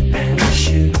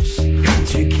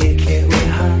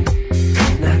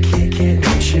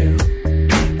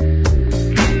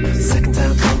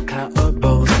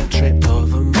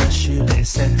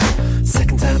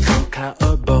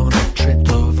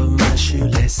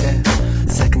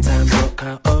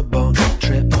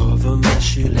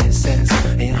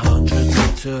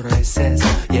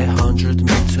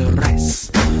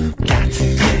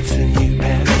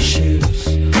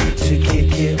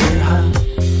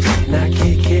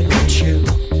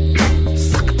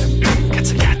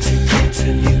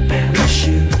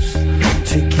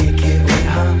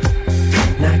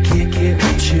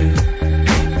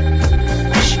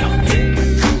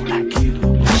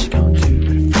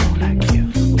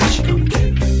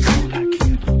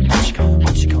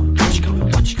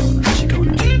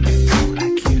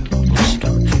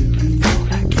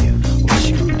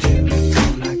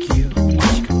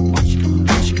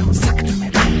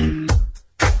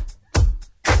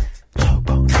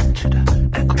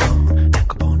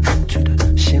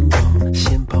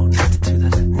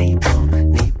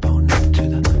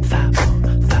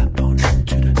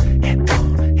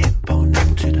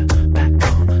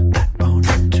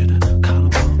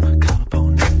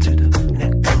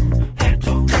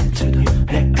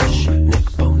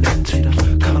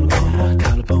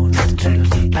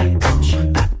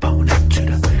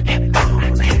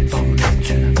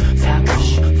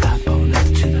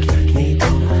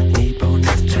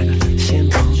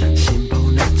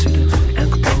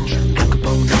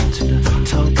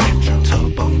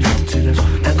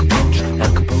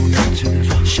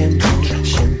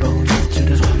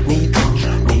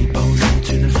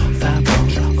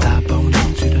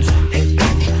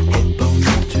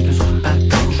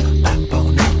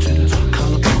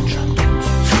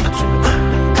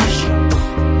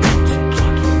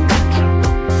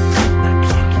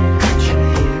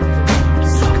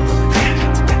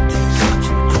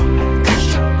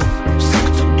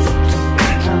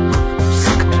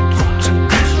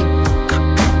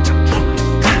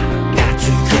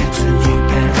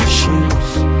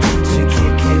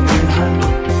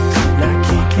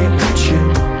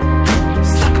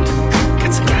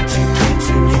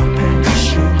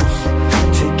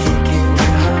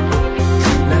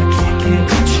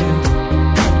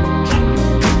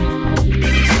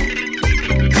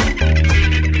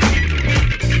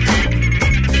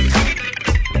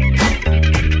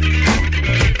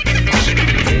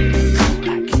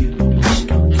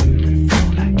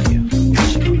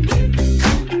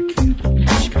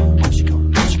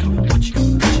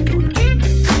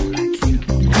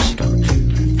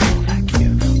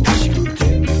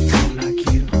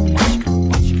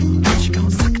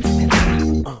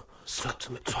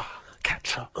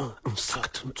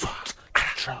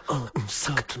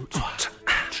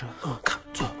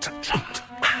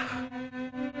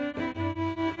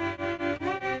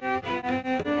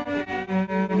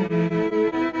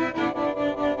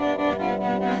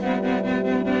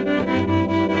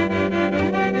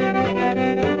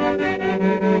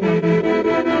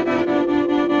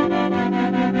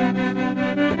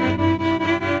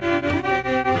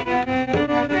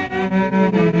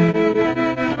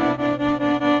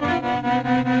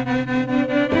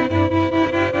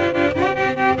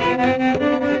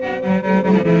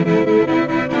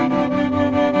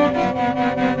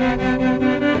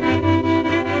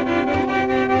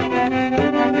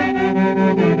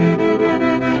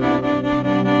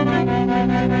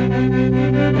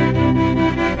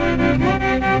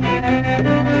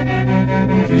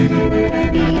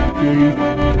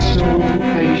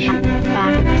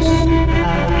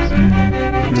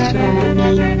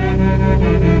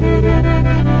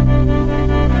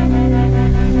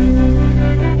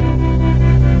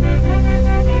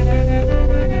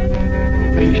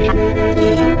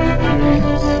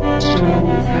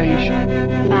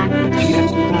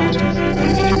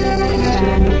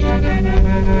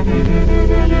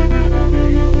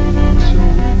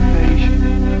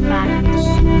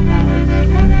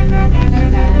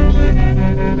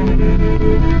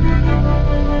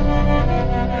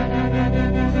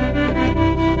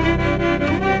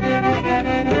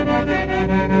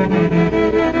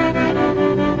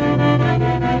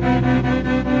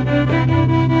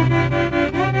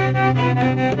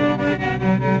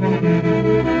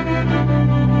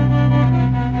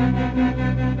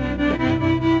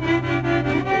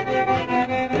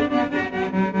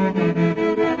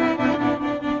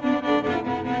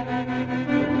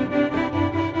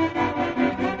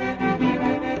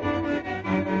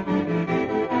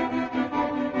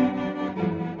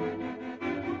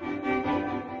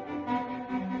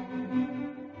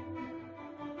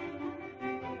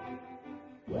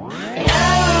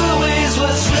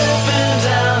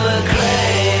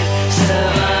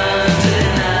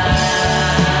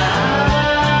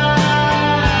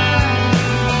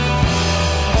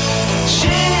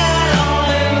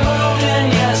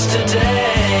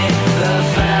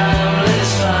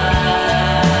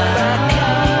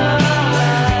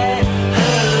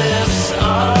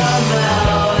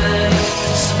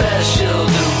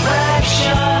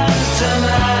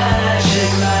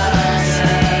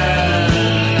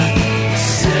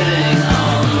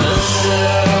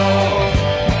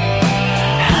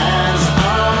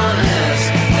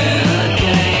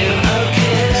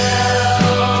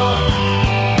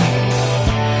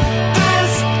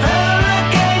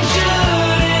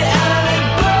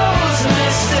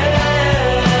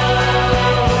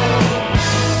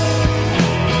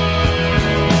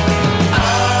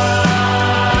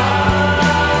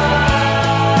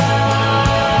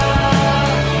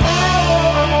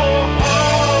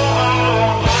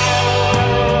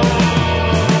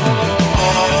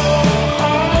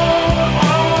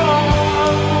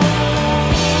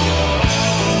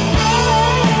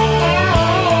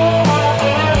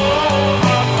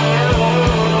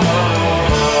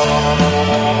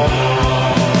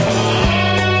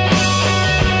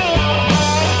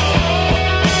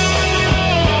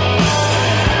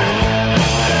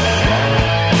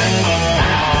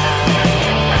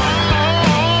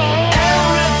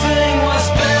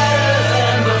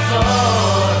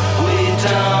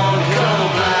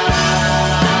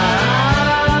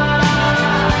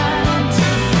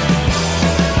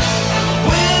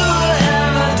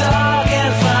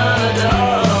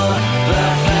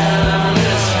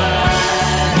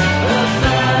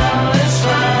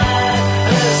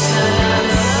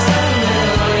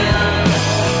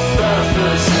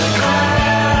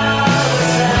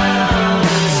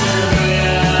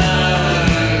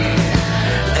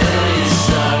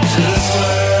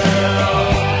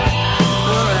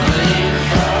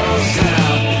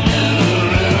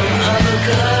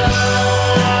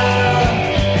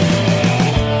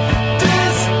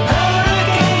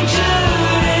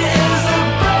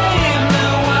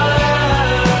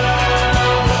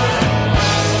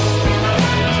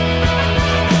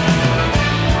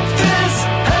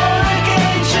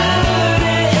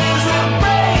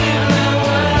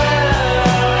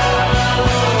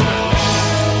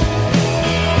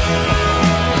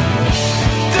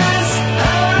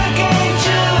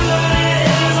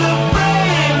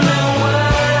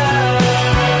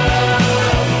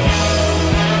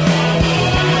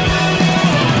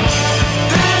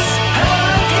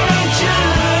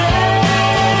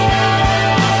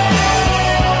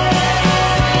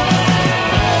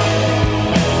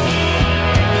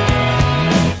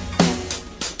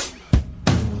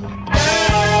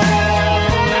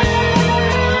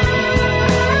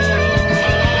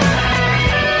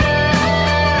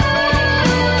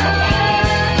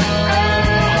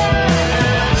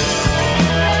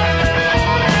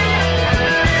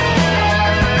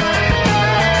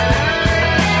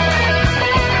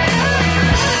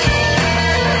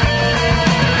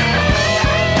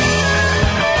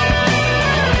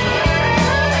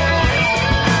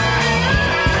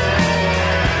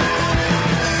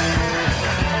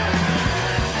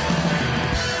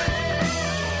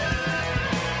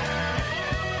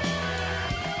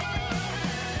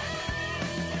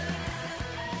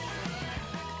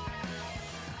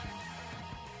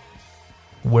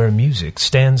where music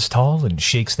stands tall and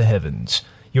shakes the heavens.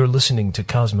 You're listening to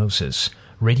Cosmosis,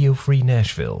 Radio Free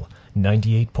Nashville,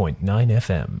 98.9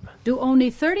 FM. Do only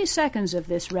 30 seconds of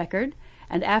this record,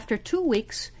 and after 2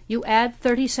 weeks, you add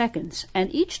 30 seconds,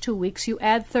 and each 2 weeks you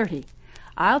add 30.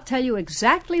 I'll tell you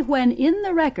exactly when in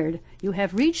the record you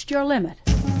have reached your limit.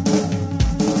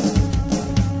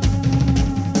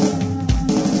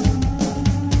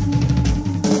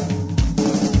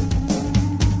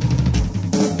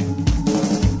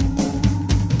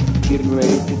 Getting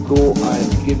ready to go, I'm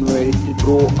getting ready to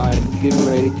go, I'm getting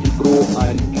ready to go,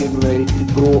 I'm getting ready to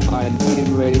go, I'm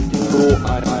getting ready to go,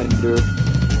 I'm under.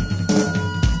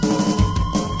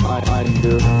 I'm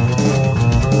under.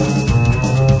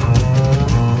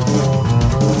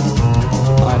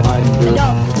 I'm under.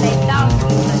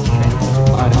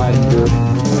 I'm under.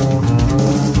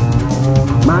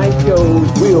 My shows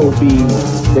will be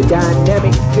the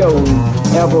dynamic shows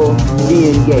ever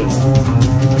being gay.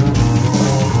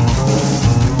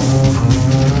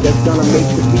 That's gonna make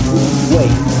the people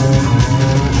wait.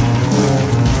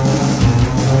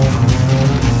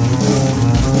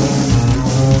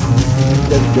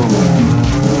 That's gonna be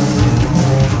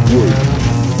wait.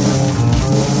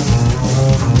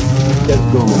 That's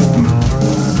gonna be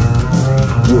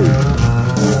wait.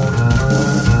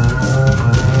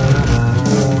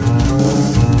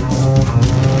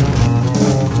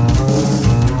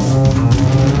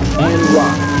 And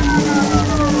rock.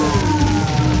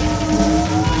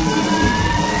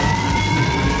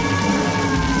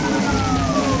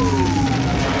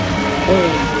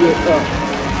 And get up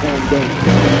and dance.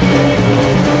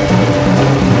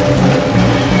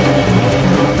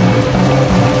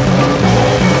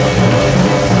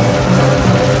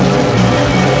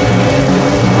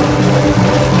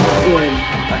 In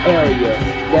an area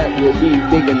that will be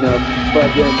big enough for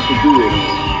them to do it in.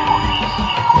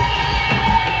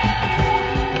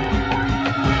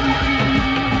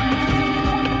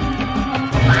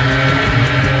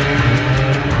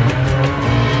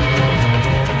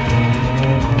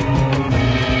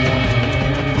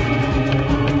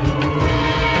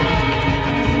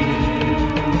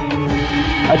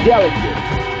 A delegate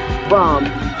from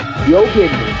your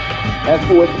business, as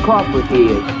for the corporate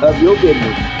head of your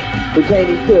business,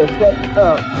 pertaining to setting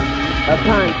up a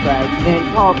contract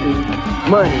and talking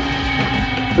money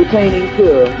pertaining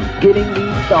to getting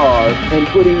these stars and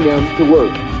putting them to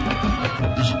work.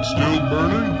 Is it still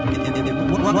burning?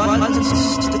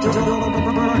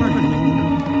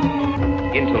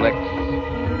 Intellects,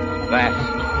 vast,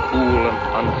 cool, and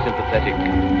unsympathetic.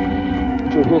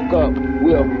 To hook up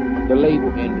with the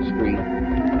label industry.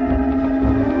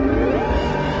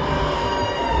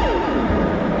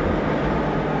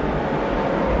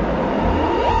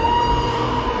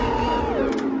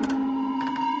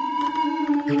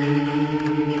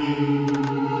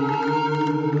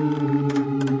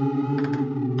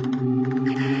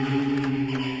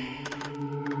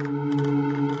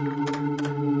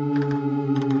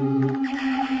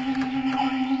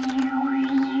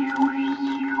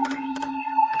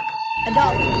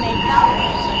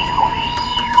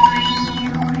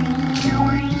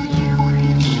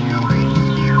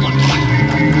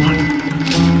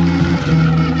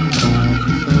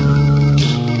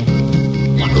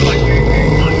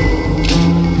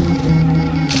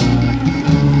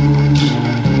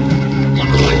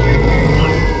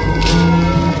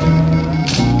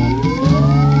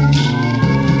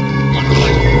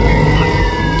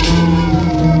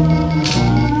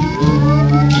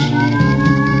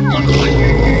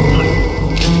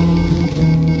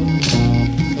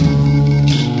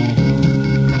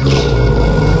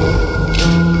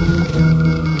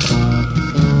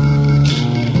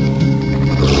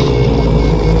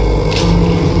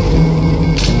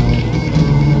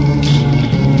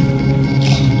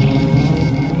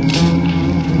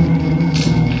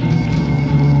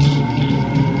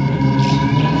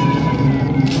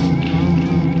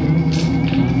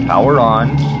 Power on,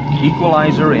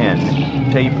 equalizer in,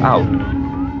 tape out.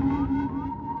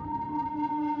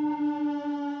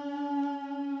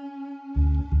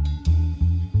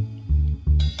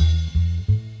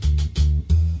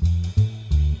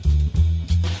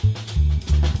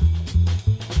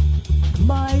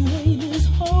 My name is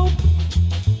Hope.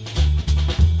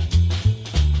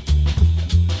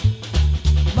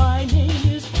 My name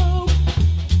is Hope.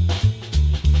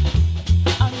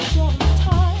 I was all the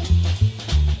time.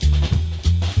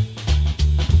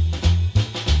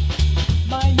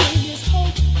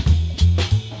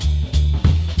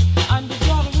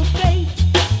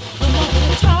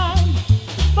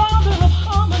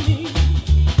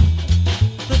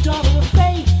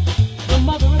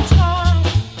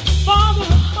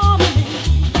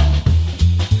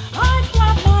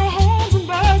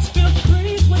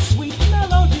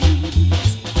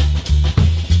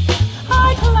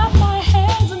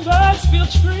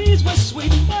 trees with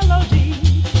sweet melody.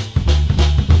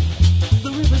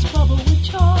 The rivers bubble with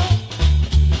joy.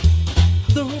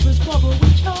 The rivers bubble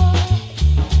with joy.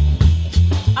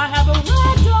 I have a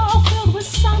red doll filled with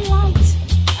sunlight,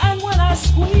 and when I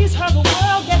squeeze her, the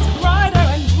world gets brighter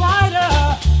and brighter.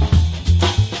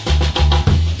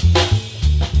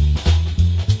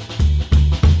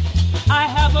 I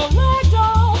have a red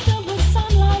doll filled with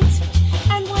sunlight,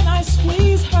 and when I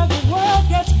squeeze her, the world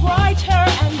gets brighter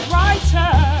and brighter.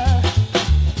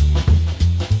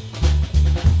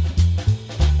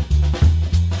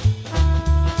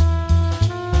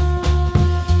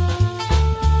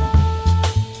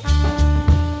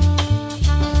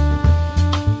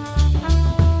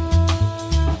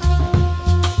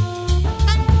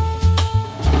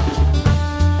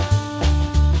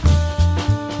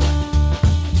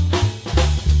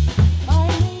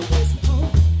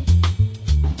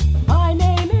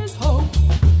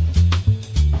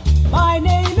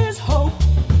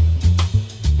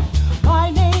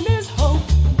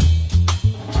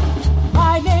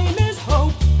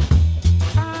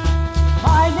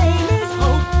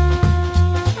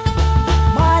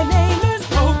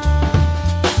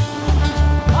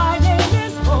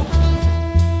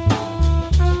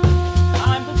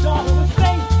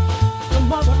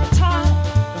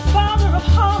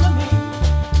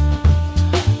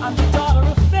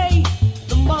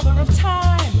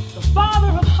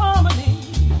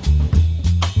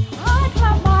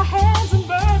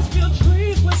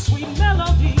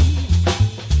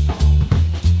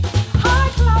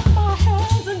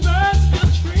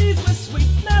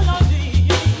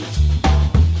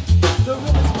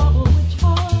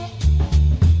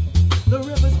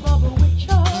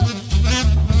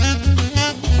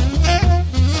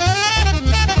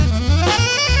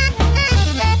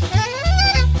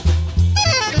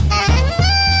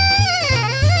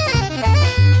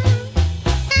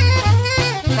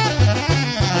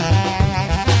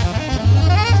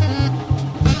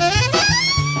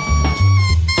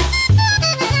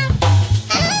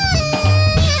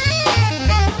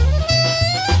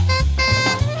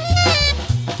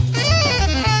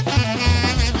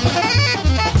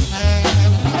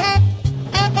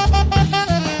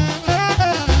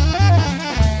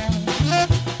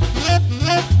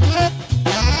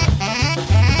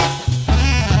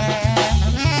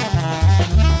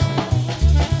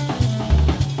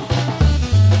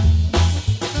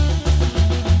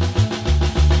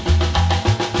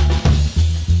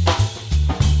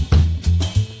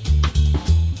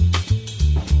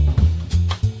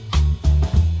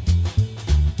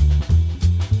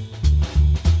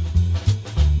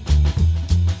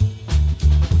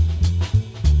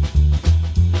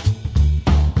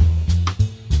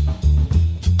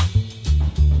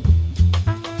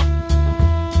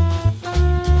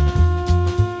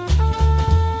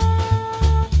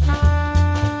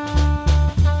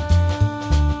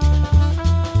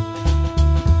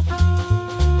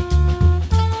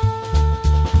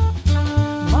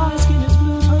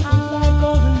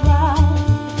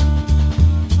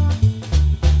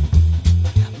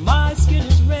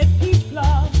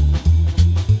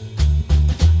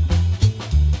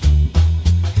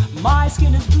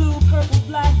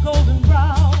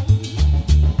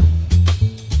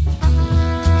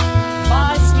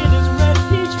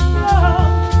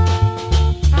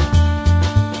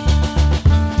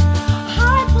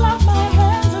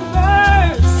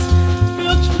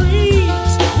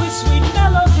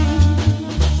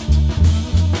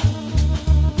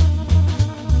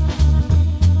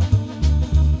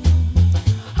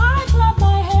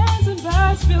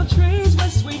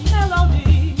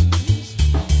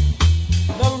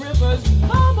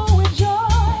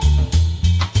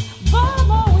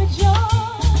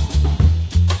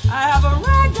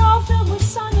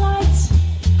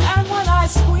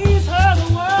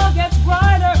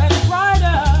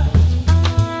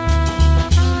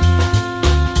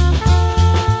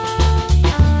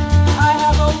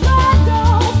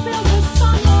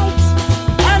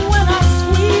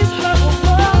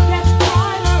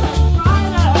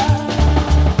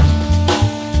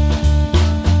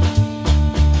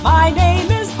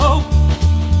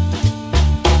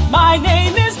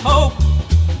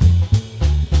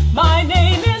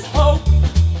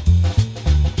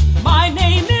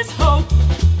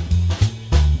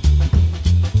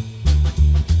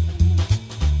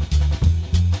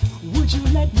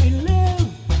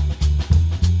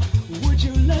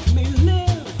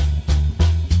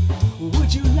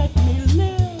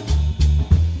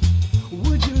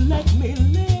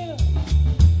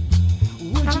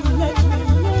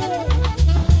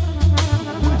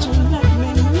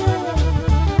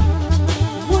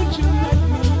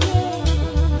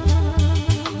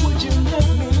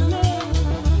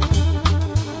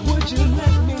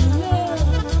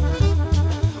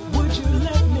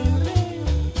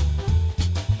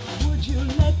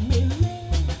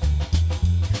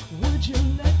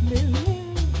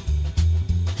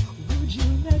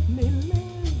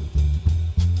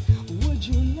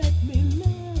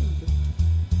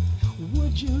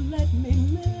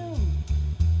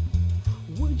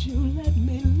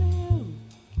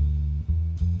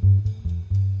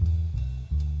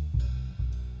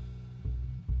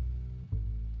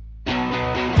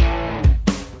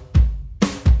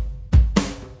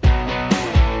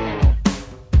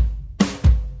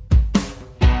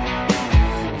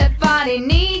 Everybody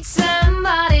needs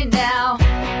somebody now.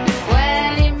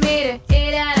 When you meet it,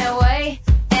 it anyway,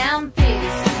 and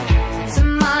peace.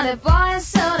 Somebody voice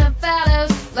so the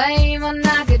fellows lame and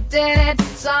I could did it.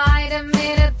 Side of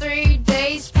me the 3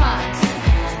 days punt.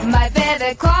 My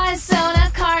baby cries on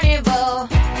a carnival.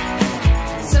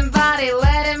 Somebody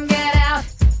let him get out.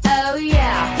 Oh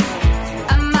yeah.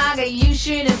 Amaga, you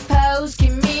should have posed.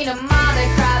 Give me the money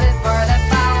crowded for the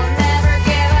ball. Never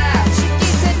give up.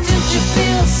 She said, don't you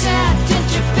feel sad? Don't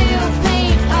you feel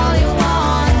pain? All you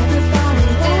want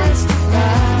is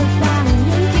love.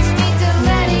 Kiss me to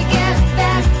let it get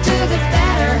back to the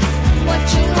better. What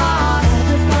you lost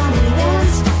is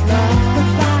love.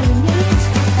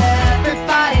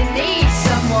 Everybody needs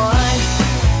someone.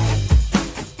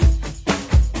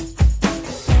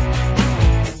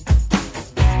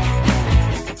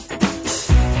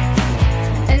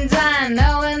 And I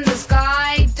know in the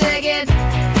sky, dig it.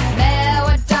 Now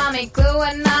a dummy glue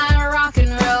and I rock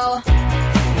and roll.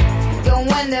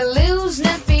 Going to lose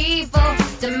the people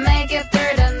to make it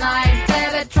through the night.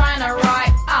 Baby, trying to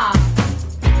write off.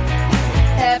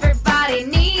 Everybody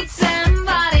needs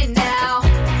somebody now.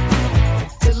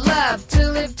 To love, to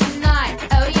live tonight.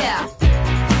 Oh yeah.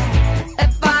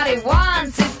 Everybody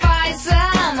wants it by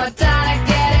someone to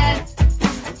get it.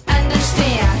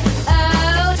 Understand?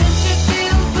 Oh, don't you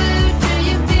feel blue? Do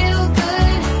you feel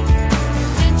good?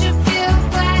 Don't you feel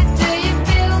glad? Do you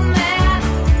feel mad?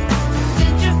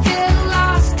 Don't you feel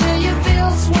lost? Do you feel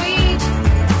sweet?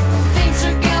 Things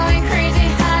are going crazy,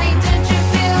 honey. Don't you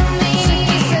feel me? So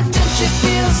he said, don't you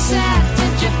feel sad?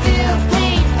 Don't you feel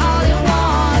pain? All you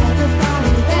want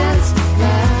is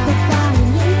love.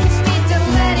 Kiss me to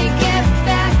let it get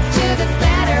back to the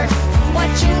better.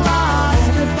 What you lost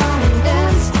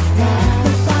is love.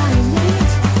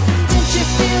 Don't you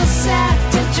feel sad?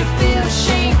 Don't you feel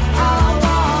shame? All I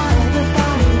want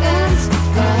is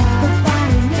love.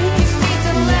 Kiss me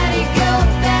to let it go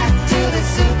back to the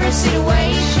super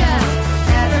situation.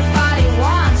 Everybody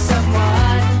wants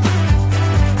someone.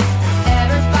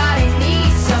 Everybody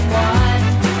needs someone.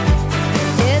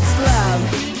 It's love.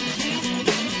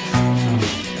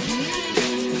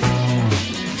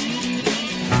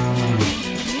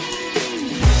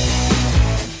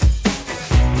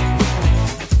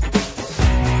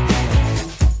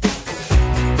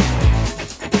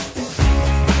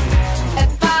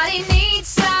 Everybody needs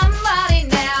somebody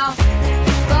now.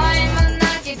 Going to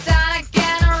knock you down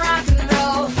again, rock and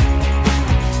roll.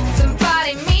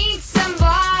 Somebody meet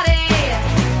somebody.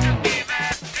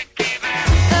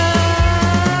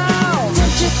 Oh,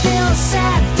 don't you feel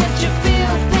sad? Don't you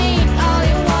feel pain? All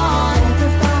you want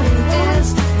is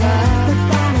love.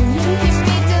 Kiss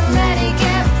me to let it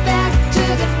get back to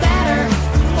the better.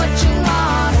 What you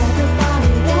lost is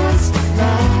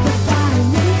love.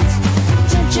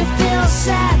 Don't you feel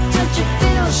sad? Don't you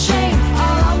feel shame?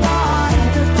 All I want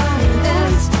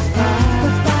is love.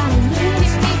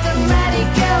 Kiss me to let it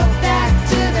go back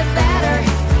to the better.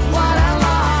 What I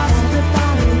lost is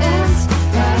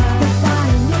love.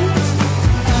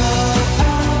 Oh,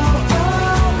 oh,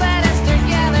 oh, let us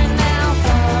together now.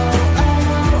 Oh,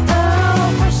 oh, oh,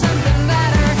 for something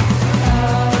better.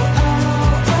 Oh,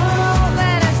 oh, oh,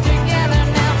 let us together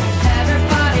now.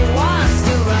 Everybody wants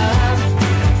to love.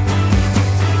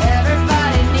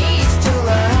 Everybody needs to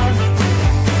love.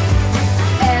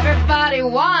 Everybody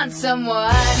wants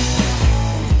someone.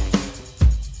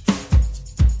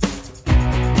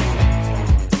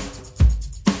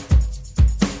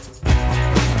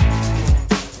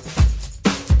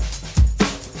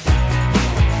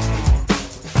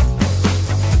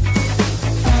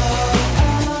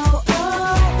 Oh,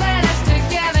 oh, let us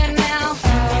together now.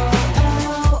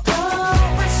 Oh, oh,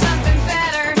 for something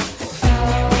better.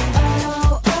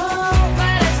 Oh, oh,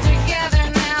 let us together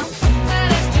now. Let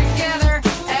us together.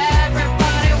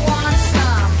 Everybody wants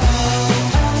some.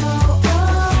 Oh,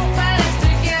 oh, let us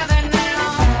together now.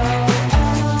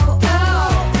 Oh,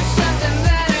 oh, for something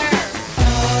better.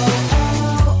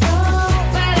 Oh, oh,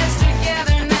 let us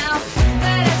together now.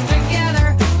 Let us together.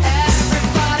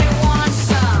 Everybody wants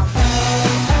some.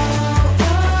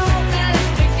 Oh, let us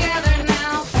together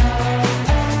now.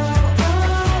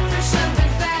 For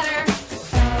something better.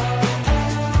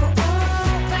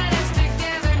 Let us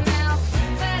together now.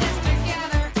 Let us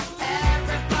together.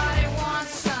 Everybody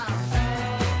wants some.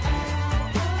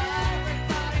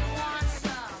 Everybody wants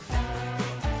some.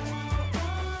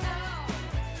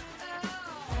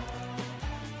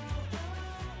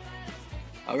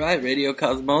 All right, Radio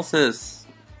Cosmosis,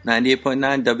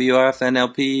 98.9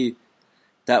 WRFN-LP.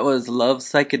 That was Love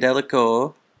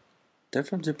Psychedelico. They're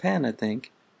from Japan, I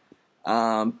think.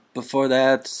 Before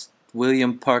that,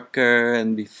 William Parker,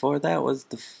 and before that was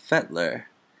The Fettler.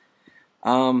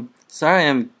 Sorry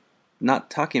I'm not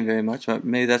talking very much, but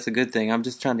maybe that's a good thing. I'm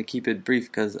just trying to keep it brief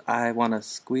because I want to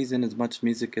squeeze in as much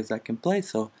music as I can play,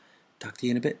 so talk to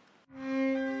you in a bit.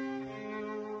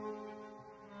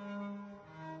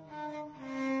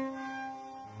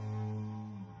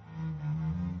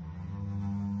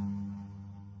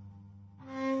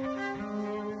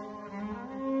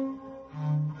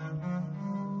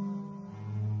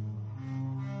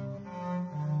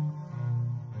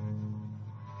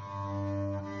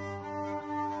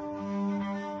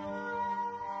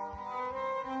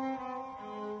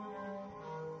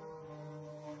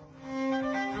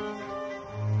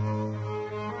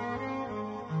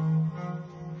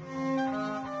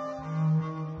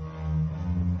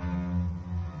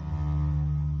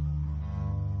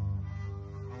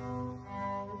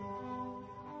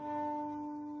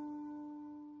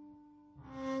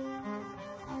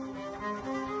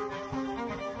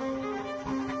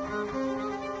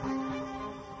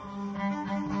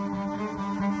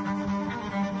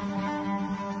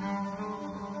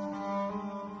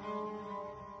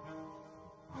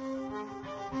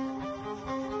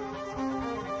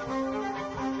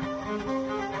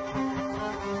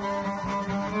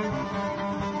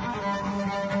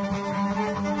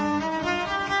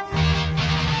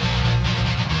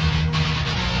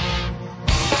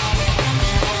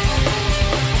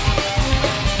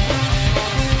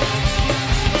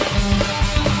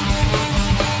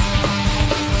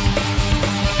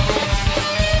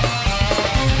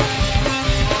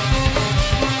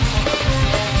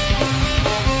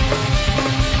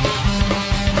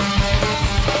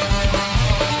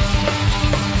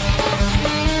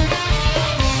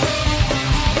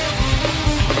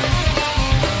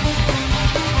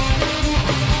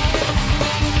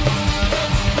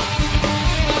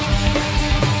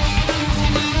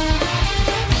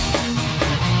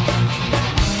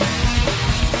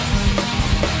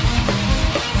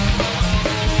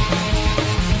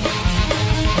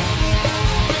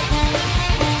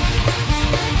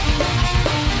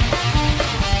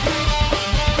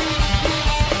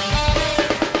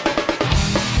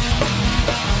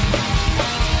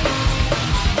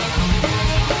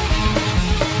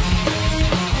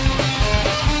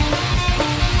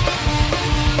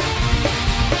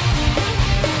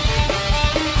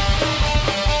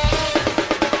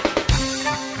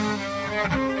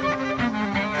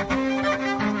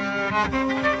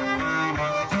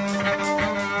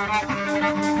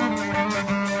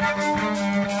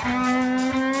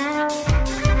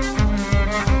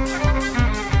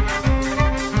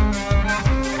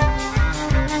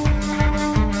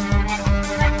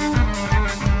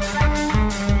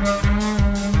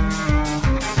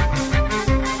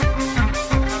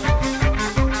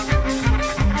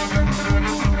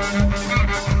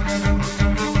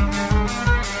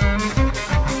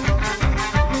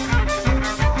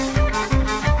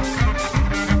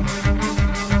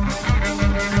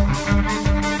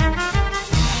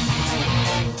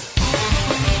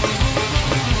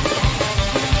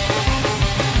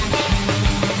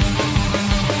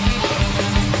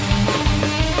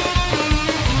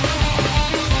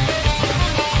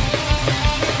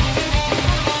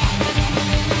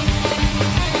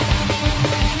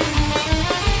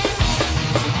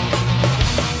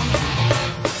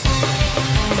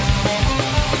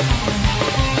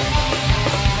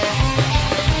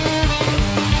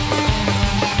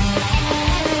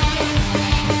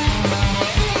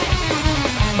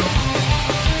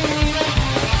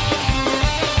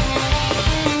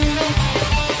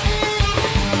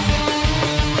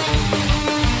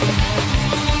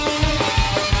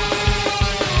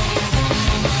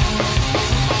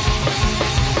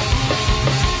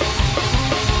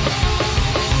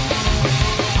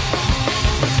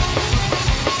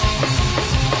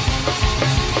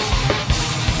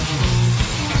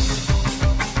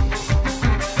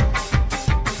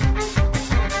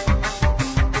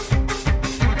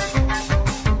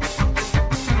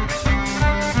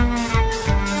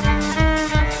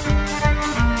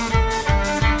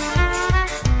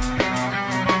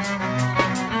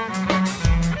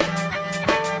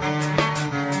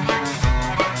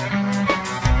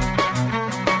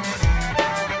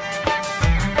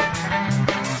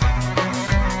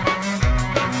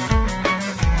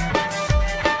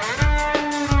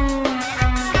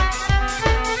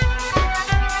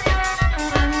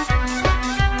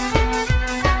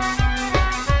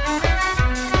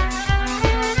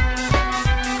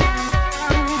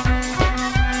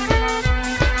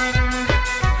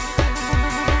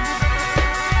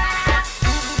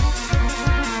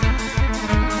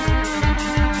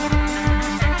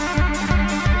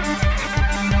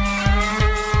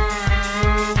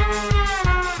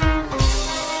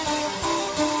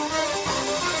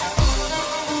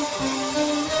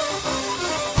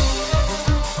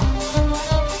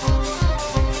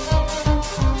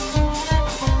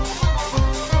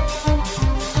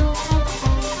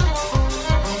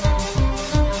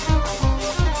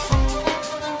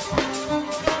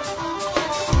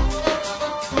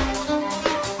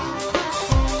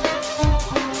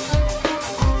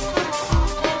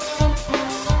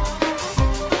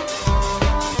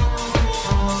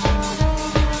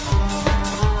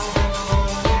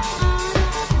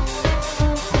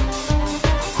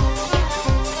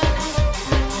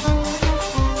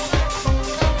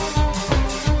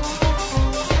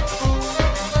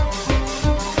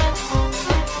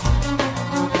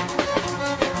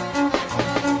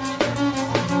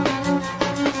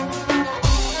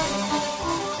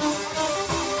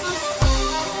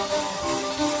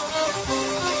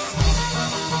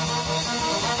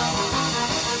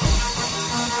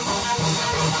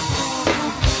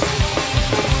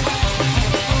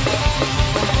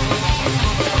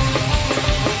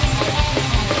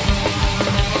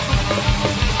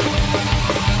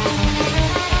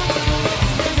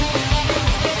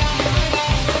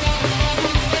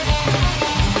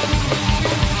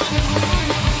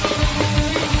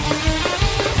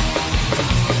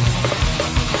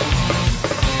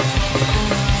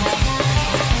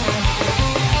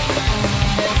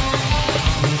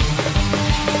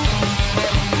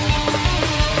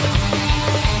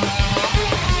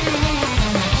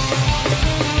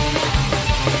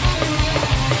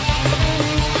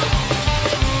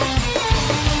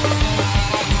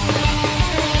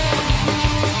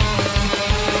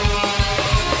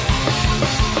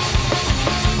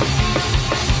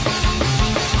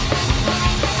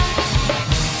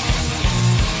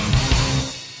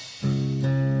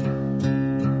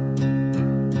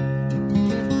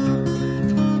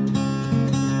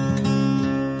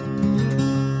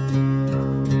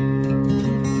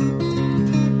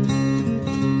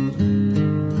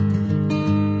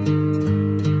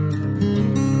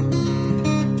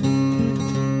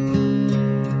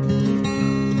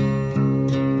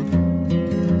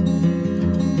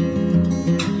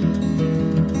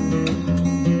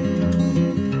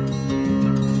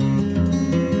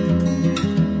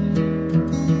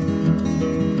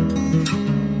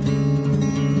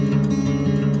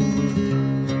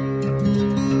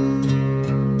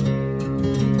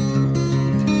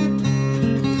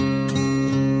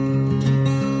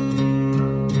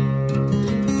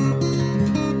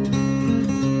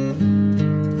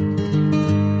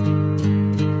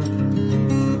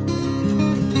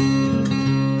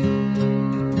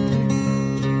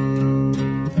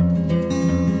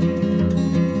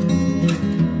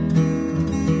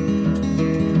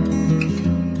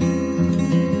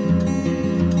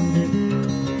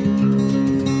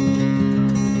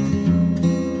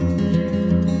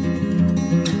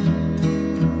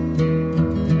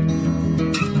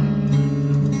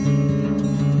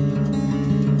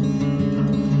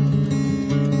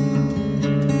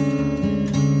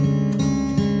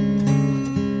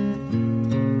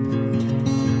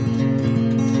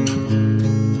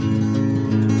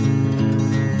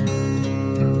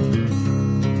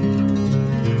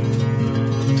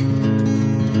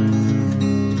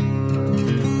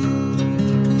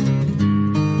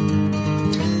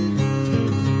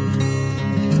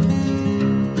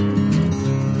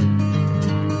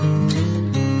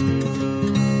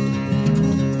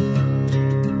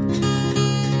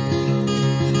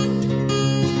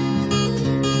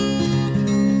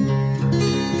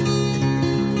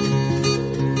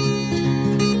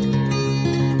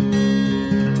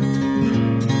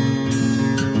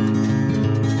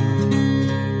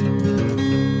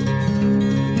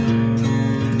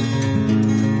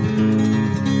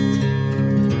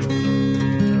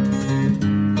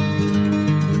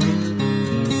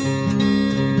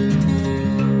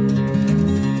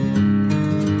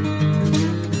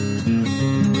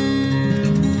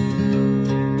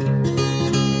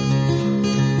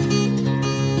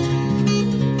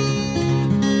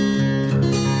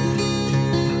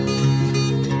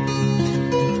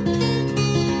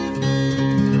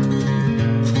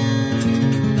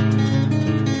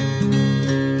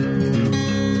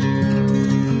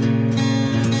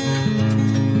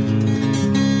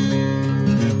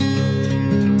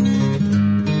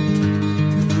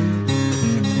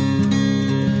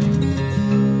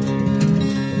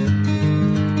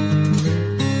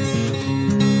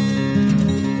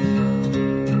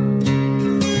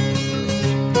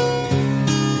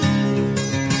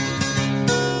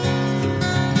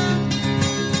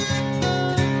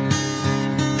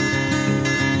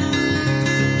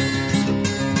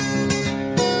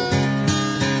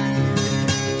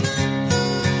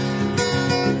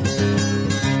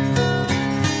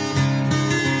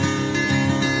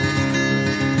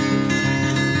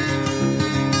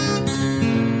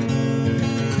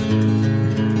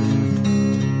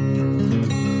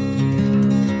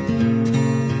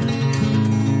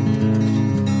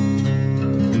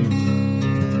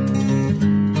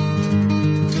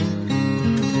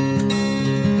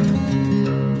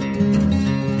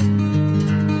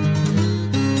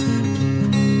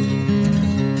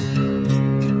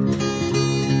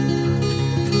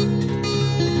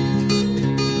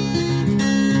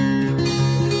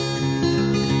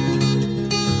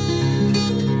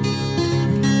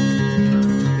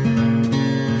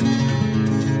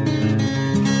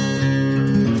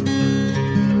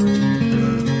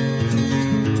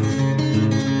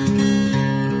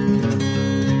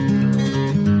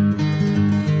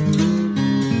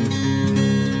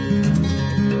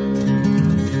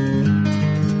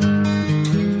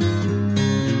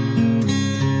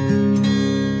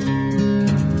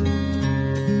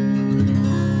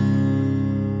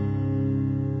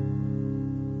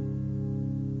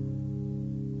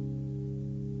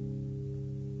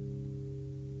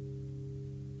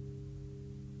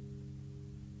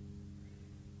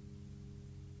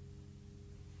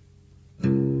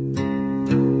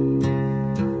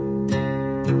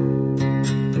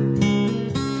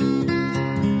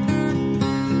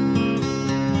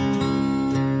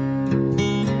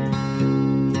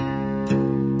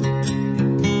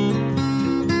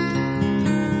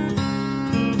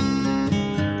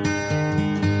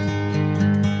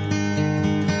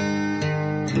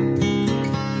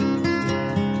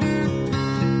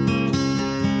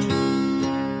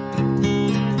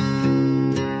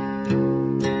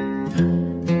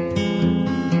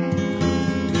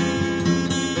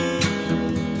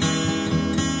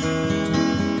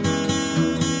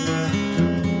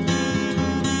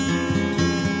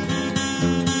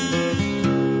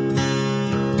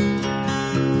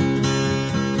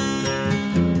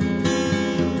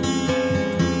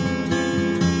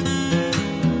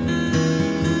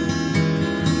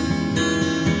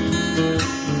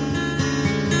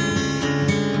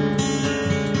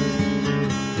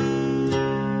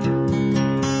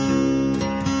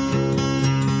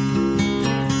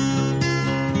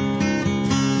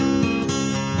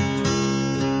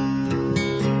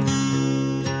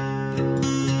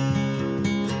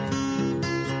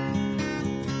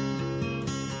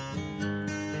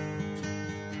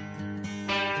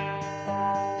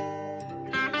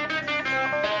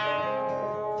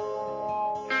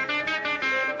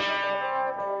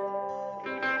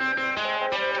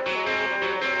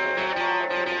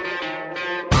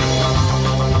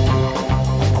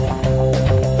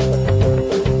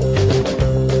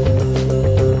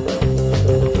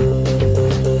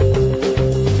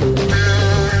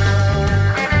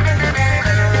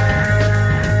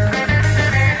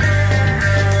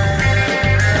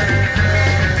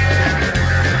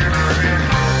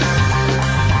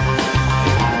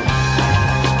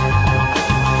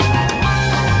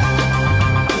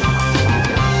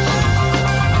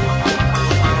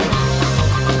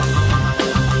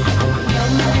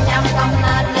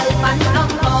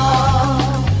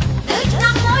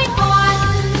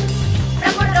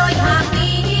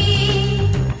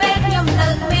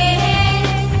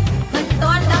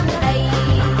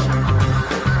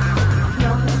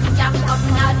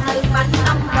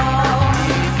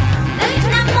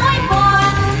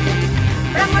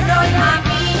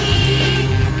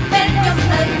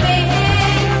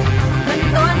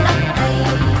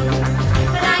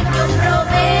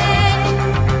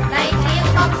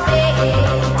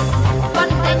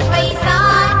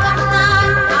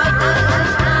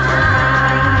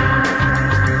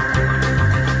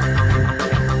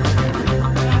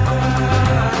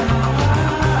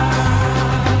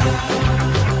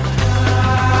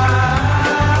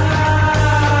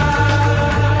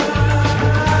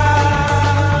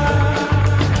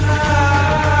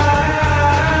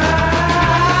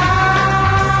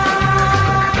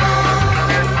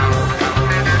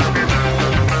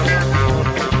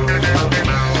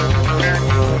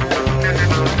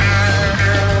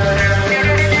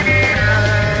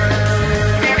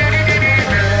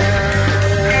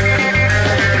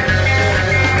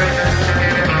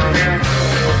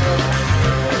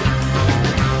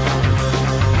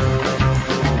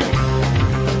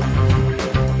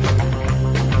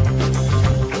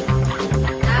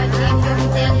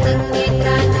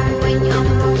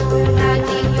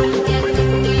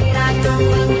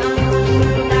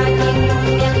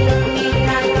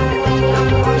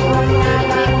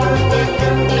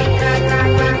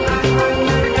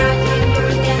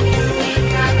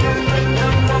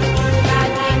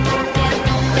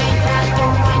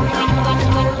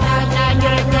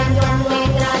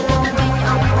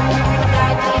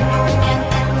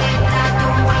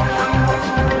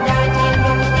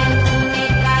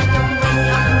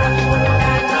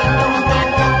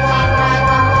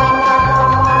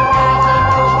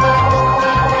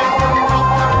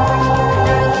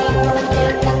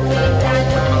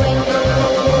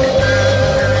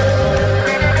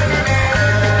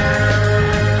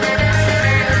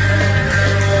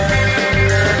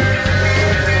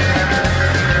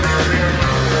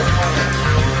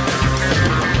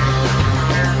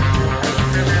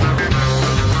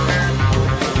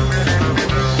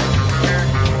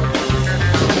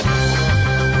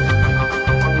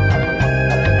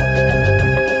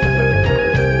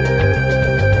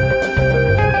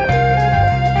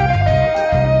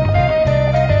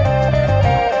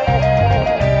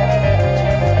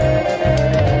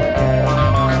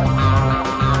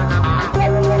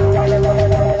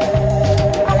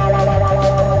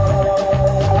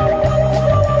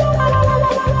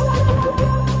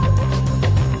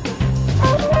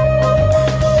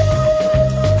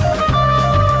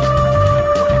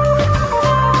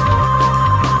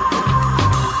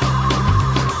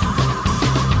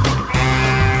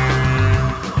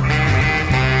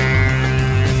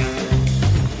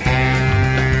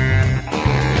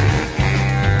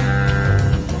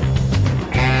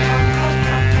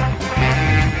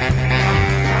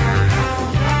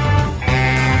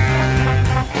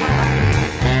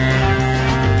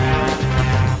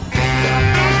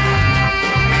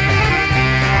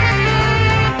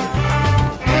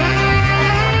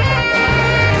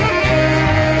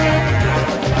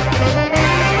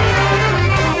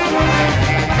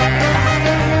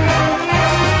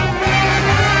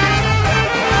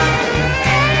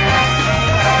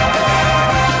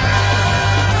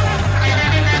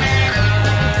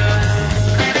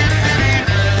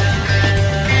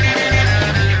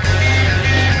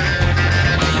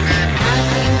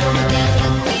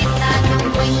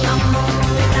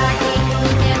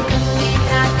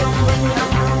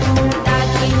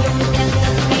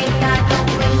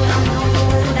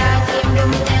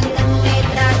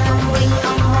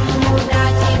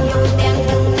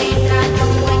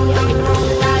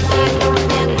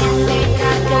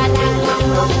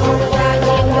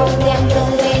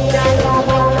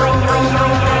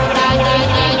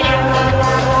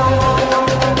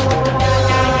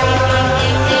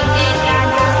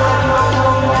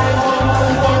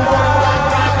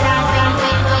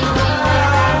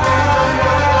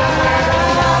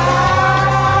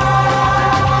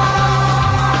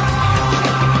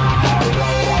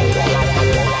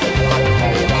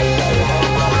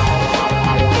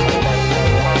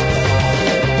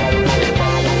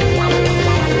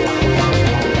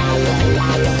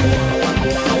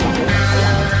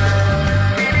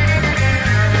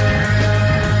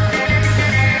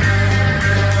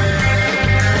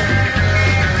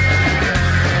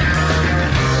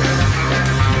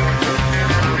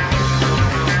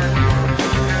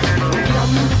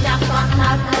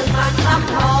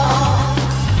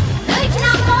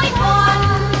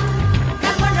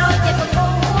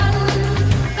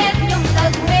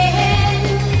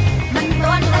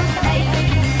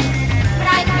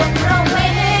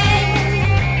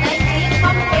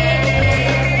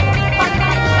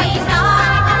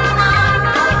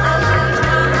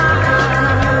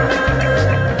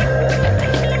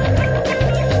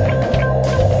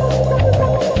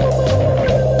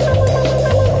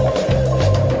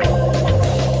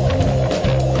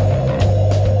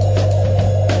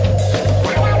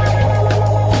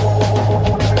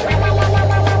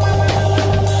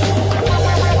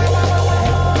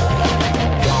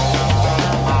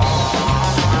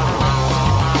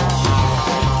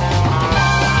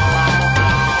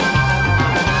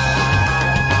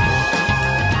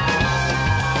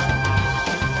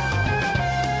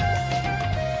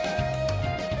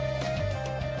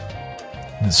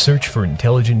 The search for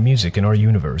intelligent music in our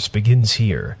universe begins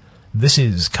here. This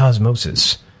is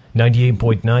Cosmosis,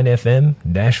 98.9 FM,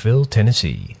 Nashville,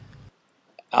 Tennessee.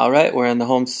 All right, we're on the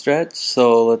home stretch,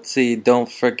 so let's see.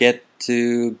 Don't forget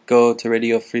to go to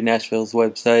Radio Free Nashville's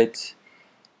website,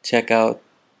 check out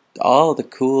all the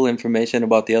cool information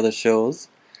about the other shows,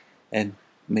 and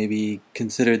maybe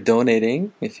consider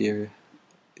donating if you're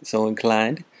so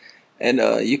inclined. And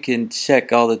you can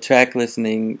check all the track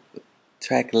listings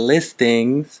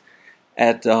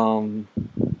at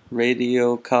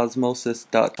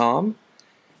radiocosmosis.com.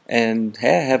 And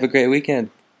hey, have a great weekend.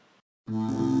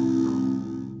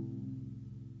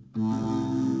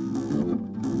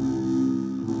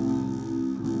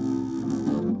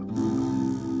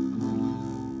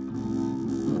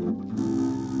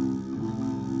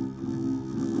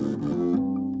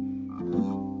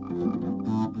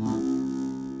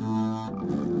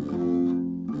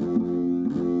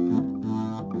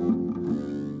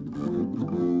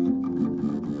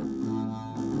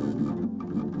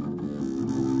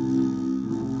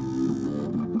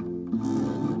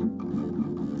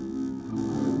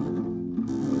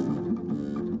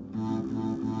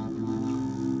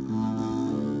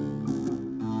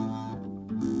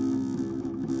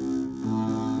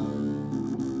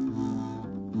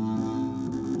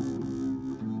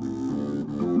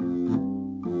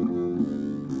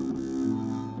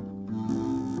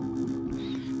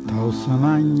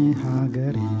 ታውስማኝ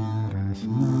ሀገሬ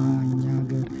ረስማኝ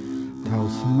ሀገር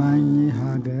ታውስማኝ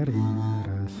ሀገሬ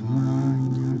ረስማኝ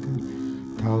ሀገር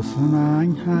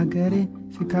ታውስማኝ ሀገሬ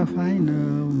ሲከፋኝ ነው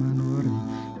መኖሬ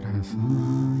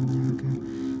ረስማኝ ሀገር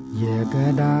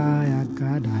የገዳይ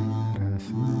አጋዳይ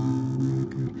ረስማኝ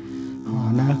ሀገር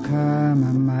ሆነ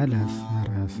ከመመለስ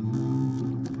ረስማኝ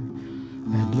ሀገር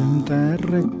እድልም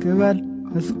ጠርግ በል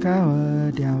እስከ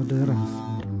ወዲያው ድረስ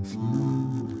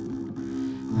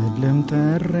እድልም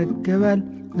ጠርግ በል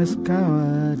እስከ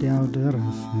ወዲያው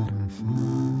ድረስ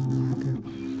ረስማኝ ሀገር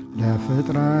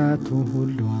ለፍጥረቱ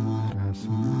ሁሉ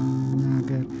ረስማኝ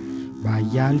ሀገር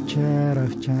ባያል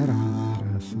ቸረፍቸራ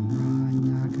ረስማኝ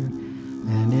ሀገር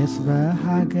እኔስ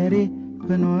በሀገሬ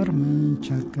ብኖር ምን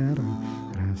ቸገረ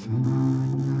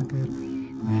ረስማኝ ሀገር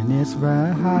እኔስ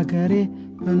በሀገሬ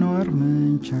ብኖር ምን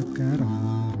ቸገረ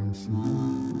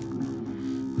ረስማኝ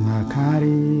መካሪ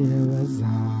የበዛ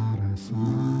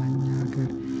ረስማኝ ሀገር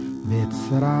ቤት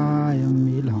ስራ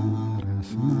የሚለው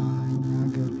ረስማኝ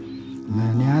ሀገር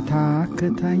ምን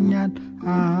ያታክተኛል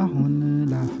አሁን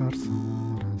ላፈርሰው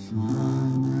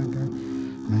ረስማኝ ሀገር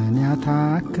ምን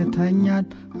ያታክተኛል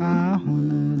አሁን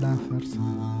ላፈርሰው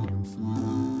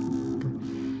ረስማኝ ሀገር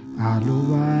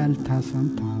አሉባልታ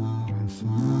ሰምተው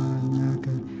ረስማኝ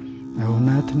ሀገር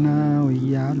እውነት ነው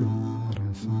እያሉ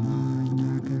ረስማኝ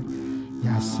ሀገር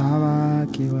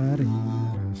ያሳባቂ ወሬ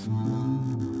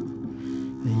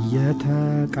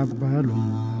እየተቀበሉ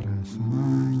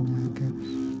ረስማኝ ሀገር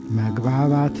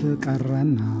መግባባት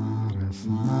ቀረና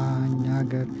ረስማኝ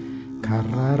ሀገር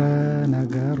ከረረ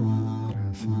ነገሩ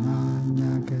ረስማኝ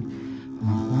ሀገር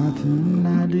አባትና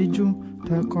ልጁ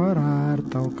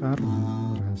ተቆራርጠው ቀሩ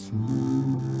ረስማኝ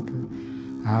ሀገር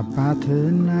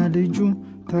አባትና ልጁ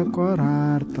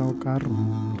ተቆራርጠው ቀሩ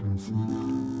ረስማኝ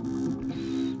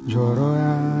ጆሮ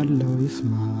ያለው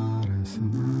ይስማ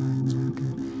ረስማኝ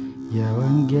ሀገር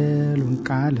የወንጌሉን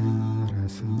ቃል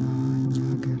ረስማኝ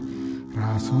ሀገር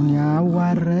ራሱን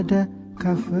ያዋረደ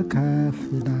ከፍ ከፍ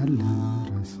ይላል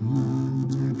ረስማኝ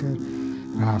ሀገር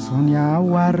ራሱን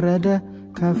ያዋረደ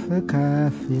ከፍ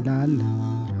ከፍ ይላል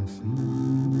ረስማኝ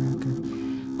ሀገር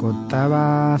ቁጠባ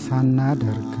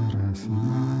ሳናደርግ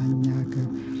ረስማኝ ሀገር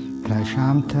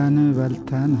ተሻምተን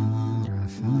በልተን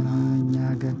ረስማኝ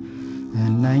ሀገር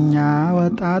እነኛ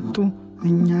ወጣጡ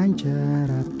እኛ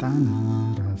እንጀራ አጣን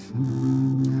ረስማኝ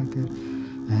ሀገር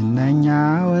እነኛ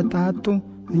ወጣጡ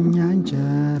እኛ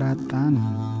እንጀራ አጣን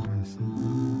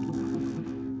ረስማኝ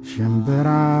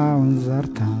ሽምብራውን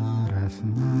ዘርተን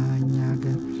ረስማኝ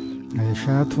ሀገር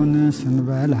እሸቱን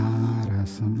ስንበላ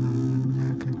ረስማኝ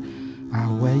ሀገር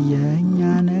አወየኛ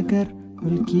ነገር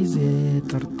ሁልጊዜ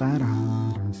ጥርጠራ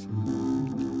ረስማኝ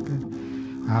ሀገር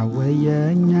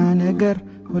አወየኛ ነገር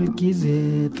ሁልጊዜ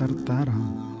ጥርጠራ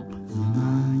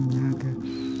ረስማኝ ሀገር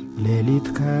ሌሊት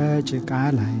ከጭቃ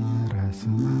ላይ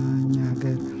ረስማኝ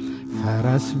ሀገር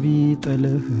ፈረስ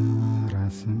ቢጥልህ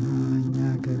ረስማኝ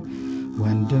ሀገር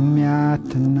ወንድም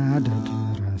ያትናደድ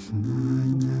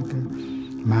ረስማኝ ሀገር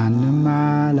ማንም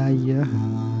አላየህ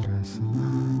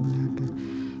ረስማኝ ሀገር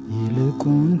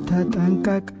ይልቁን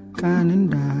ተጠንቀቅ ቀን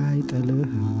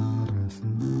እንዳይጥልህ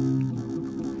ረስማኝ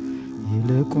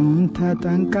ይልቁን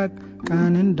ተጠንቀቅ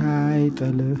ቀን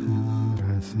እንዳይጥልህ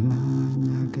ረስማኝ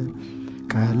ሀገር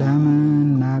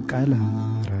ቀለምና ቀለ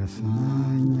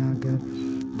ረስማኝ አገር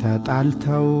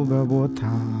ተጣልተው በቦታ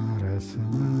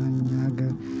ረስማኝ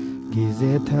አገር ጊዜ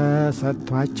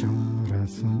ተሰጥቷቸው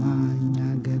ረስማኝ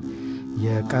አገር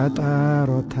የቀጠሮ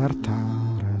ተርታ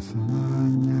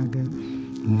ረስማኝ አገር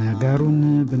ነገሩን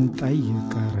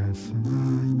ብንጠይቅ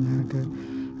ረስማኝ አገር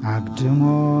አግድሞ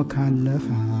ካለፈ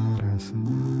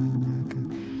ረስማኝ አገር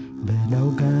ብለው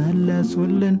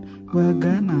ገለጹልን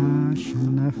ወገን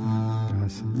አሸነፈ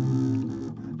ረስማኝ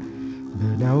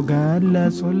ብለው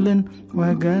ገለጹልን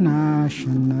ወገን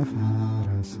አሸነፈ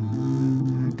ረስማኝ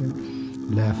አገር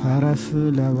ለፈረስ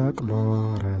ለበቅሎ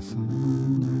ረስማኝ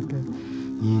አገር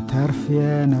ይተርፍ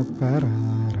የነበረ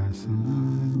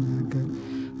ረስማኝ አገር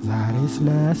ዛሬስ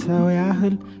ለሰው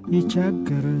ያህል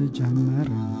ይቸግር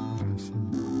ጀመረ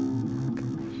ረስማኝ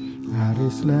አገር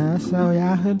ዛሬስ ለሰው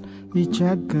ያህል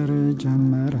ይቸግር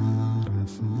ጀመረ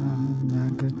ረስማኝ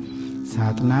አገር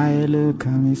ሳጥናኤል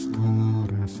ከሚስቱ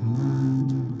ረስማኝ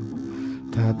አገር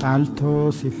ተጣልቶ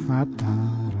ሲፋታ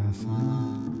ረስማኝ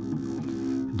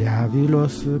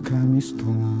ዲያብሎስ ከሚስቱ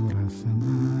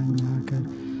ረስማኝ አገር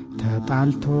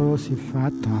ተጣልቶ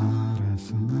ሲፋታ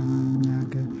ረስማኝ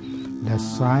አገር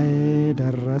ለሷ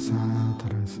የደረሳት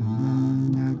ረስማኝ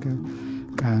አገር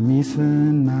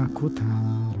ቀሚስና ኩታ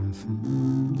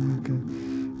ረስማኝ አገር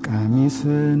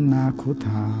ቀሚስና ኩታ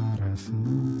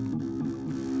ረስማኝ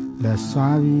ለሷ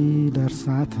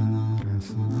ቢደርሳት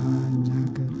ረስማኝ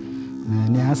አገር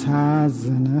ምን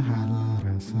ያሳዝንሃል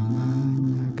ረስማኝ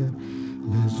አገር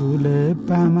ብዙ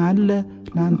ልባም አለ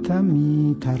ላንተም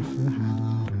ይተርፍሃል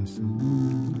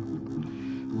ረስማኝ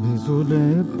ብዙ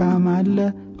ልባም አለ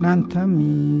ላንተም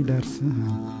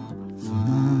ይደርስሃል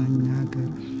ረስማኝ አገር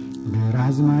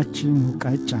ግራዝማች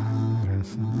ሙቀጫ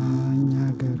ረስማኝ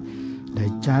አገር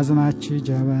ደጃዝማች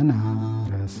ጀበና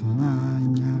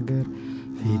ረስማኝ አገር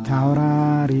ፊት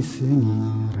አውራሪ ስኒ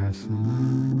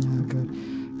ረስማኝ አገር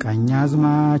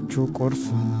ቀኛዝማቹ ቁርስ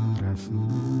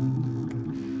ረስማኝ አገር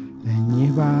እኚህ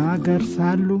በአገር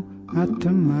ሳሉ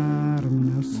አትማርም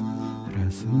ነፍስ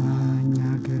ረስማኝ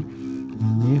አገር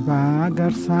እኚህ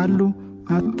በአገር ሳሉ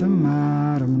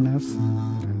አትማርም ነፍስ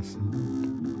ረስማኝ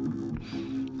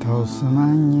ተው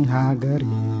ስማኝ ሀገሬ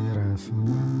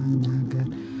ረስማኝ አገር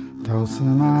ተው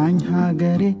ስማኝ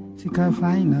ሀገሬ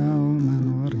ሲከፋኝ ነው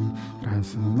መኖሬ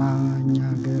ረስማኝ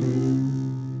አገሬ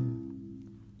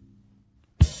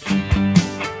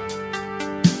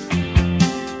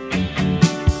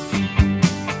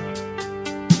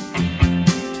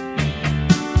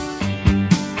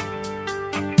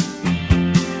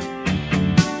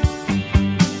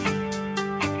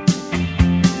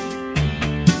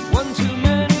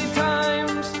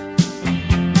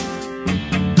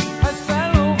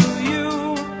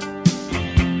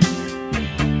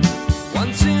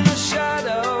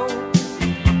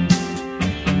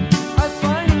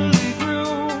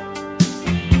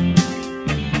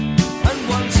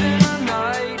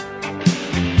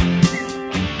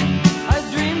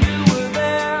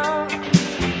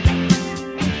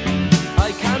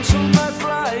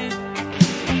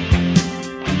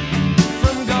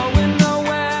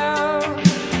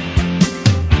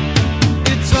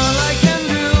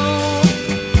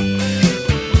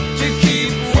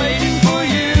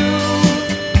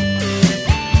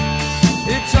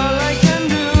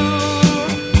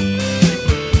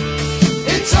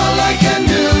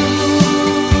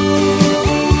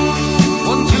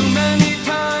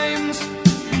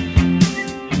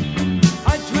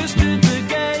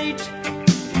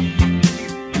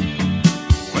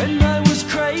When I was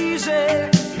crazy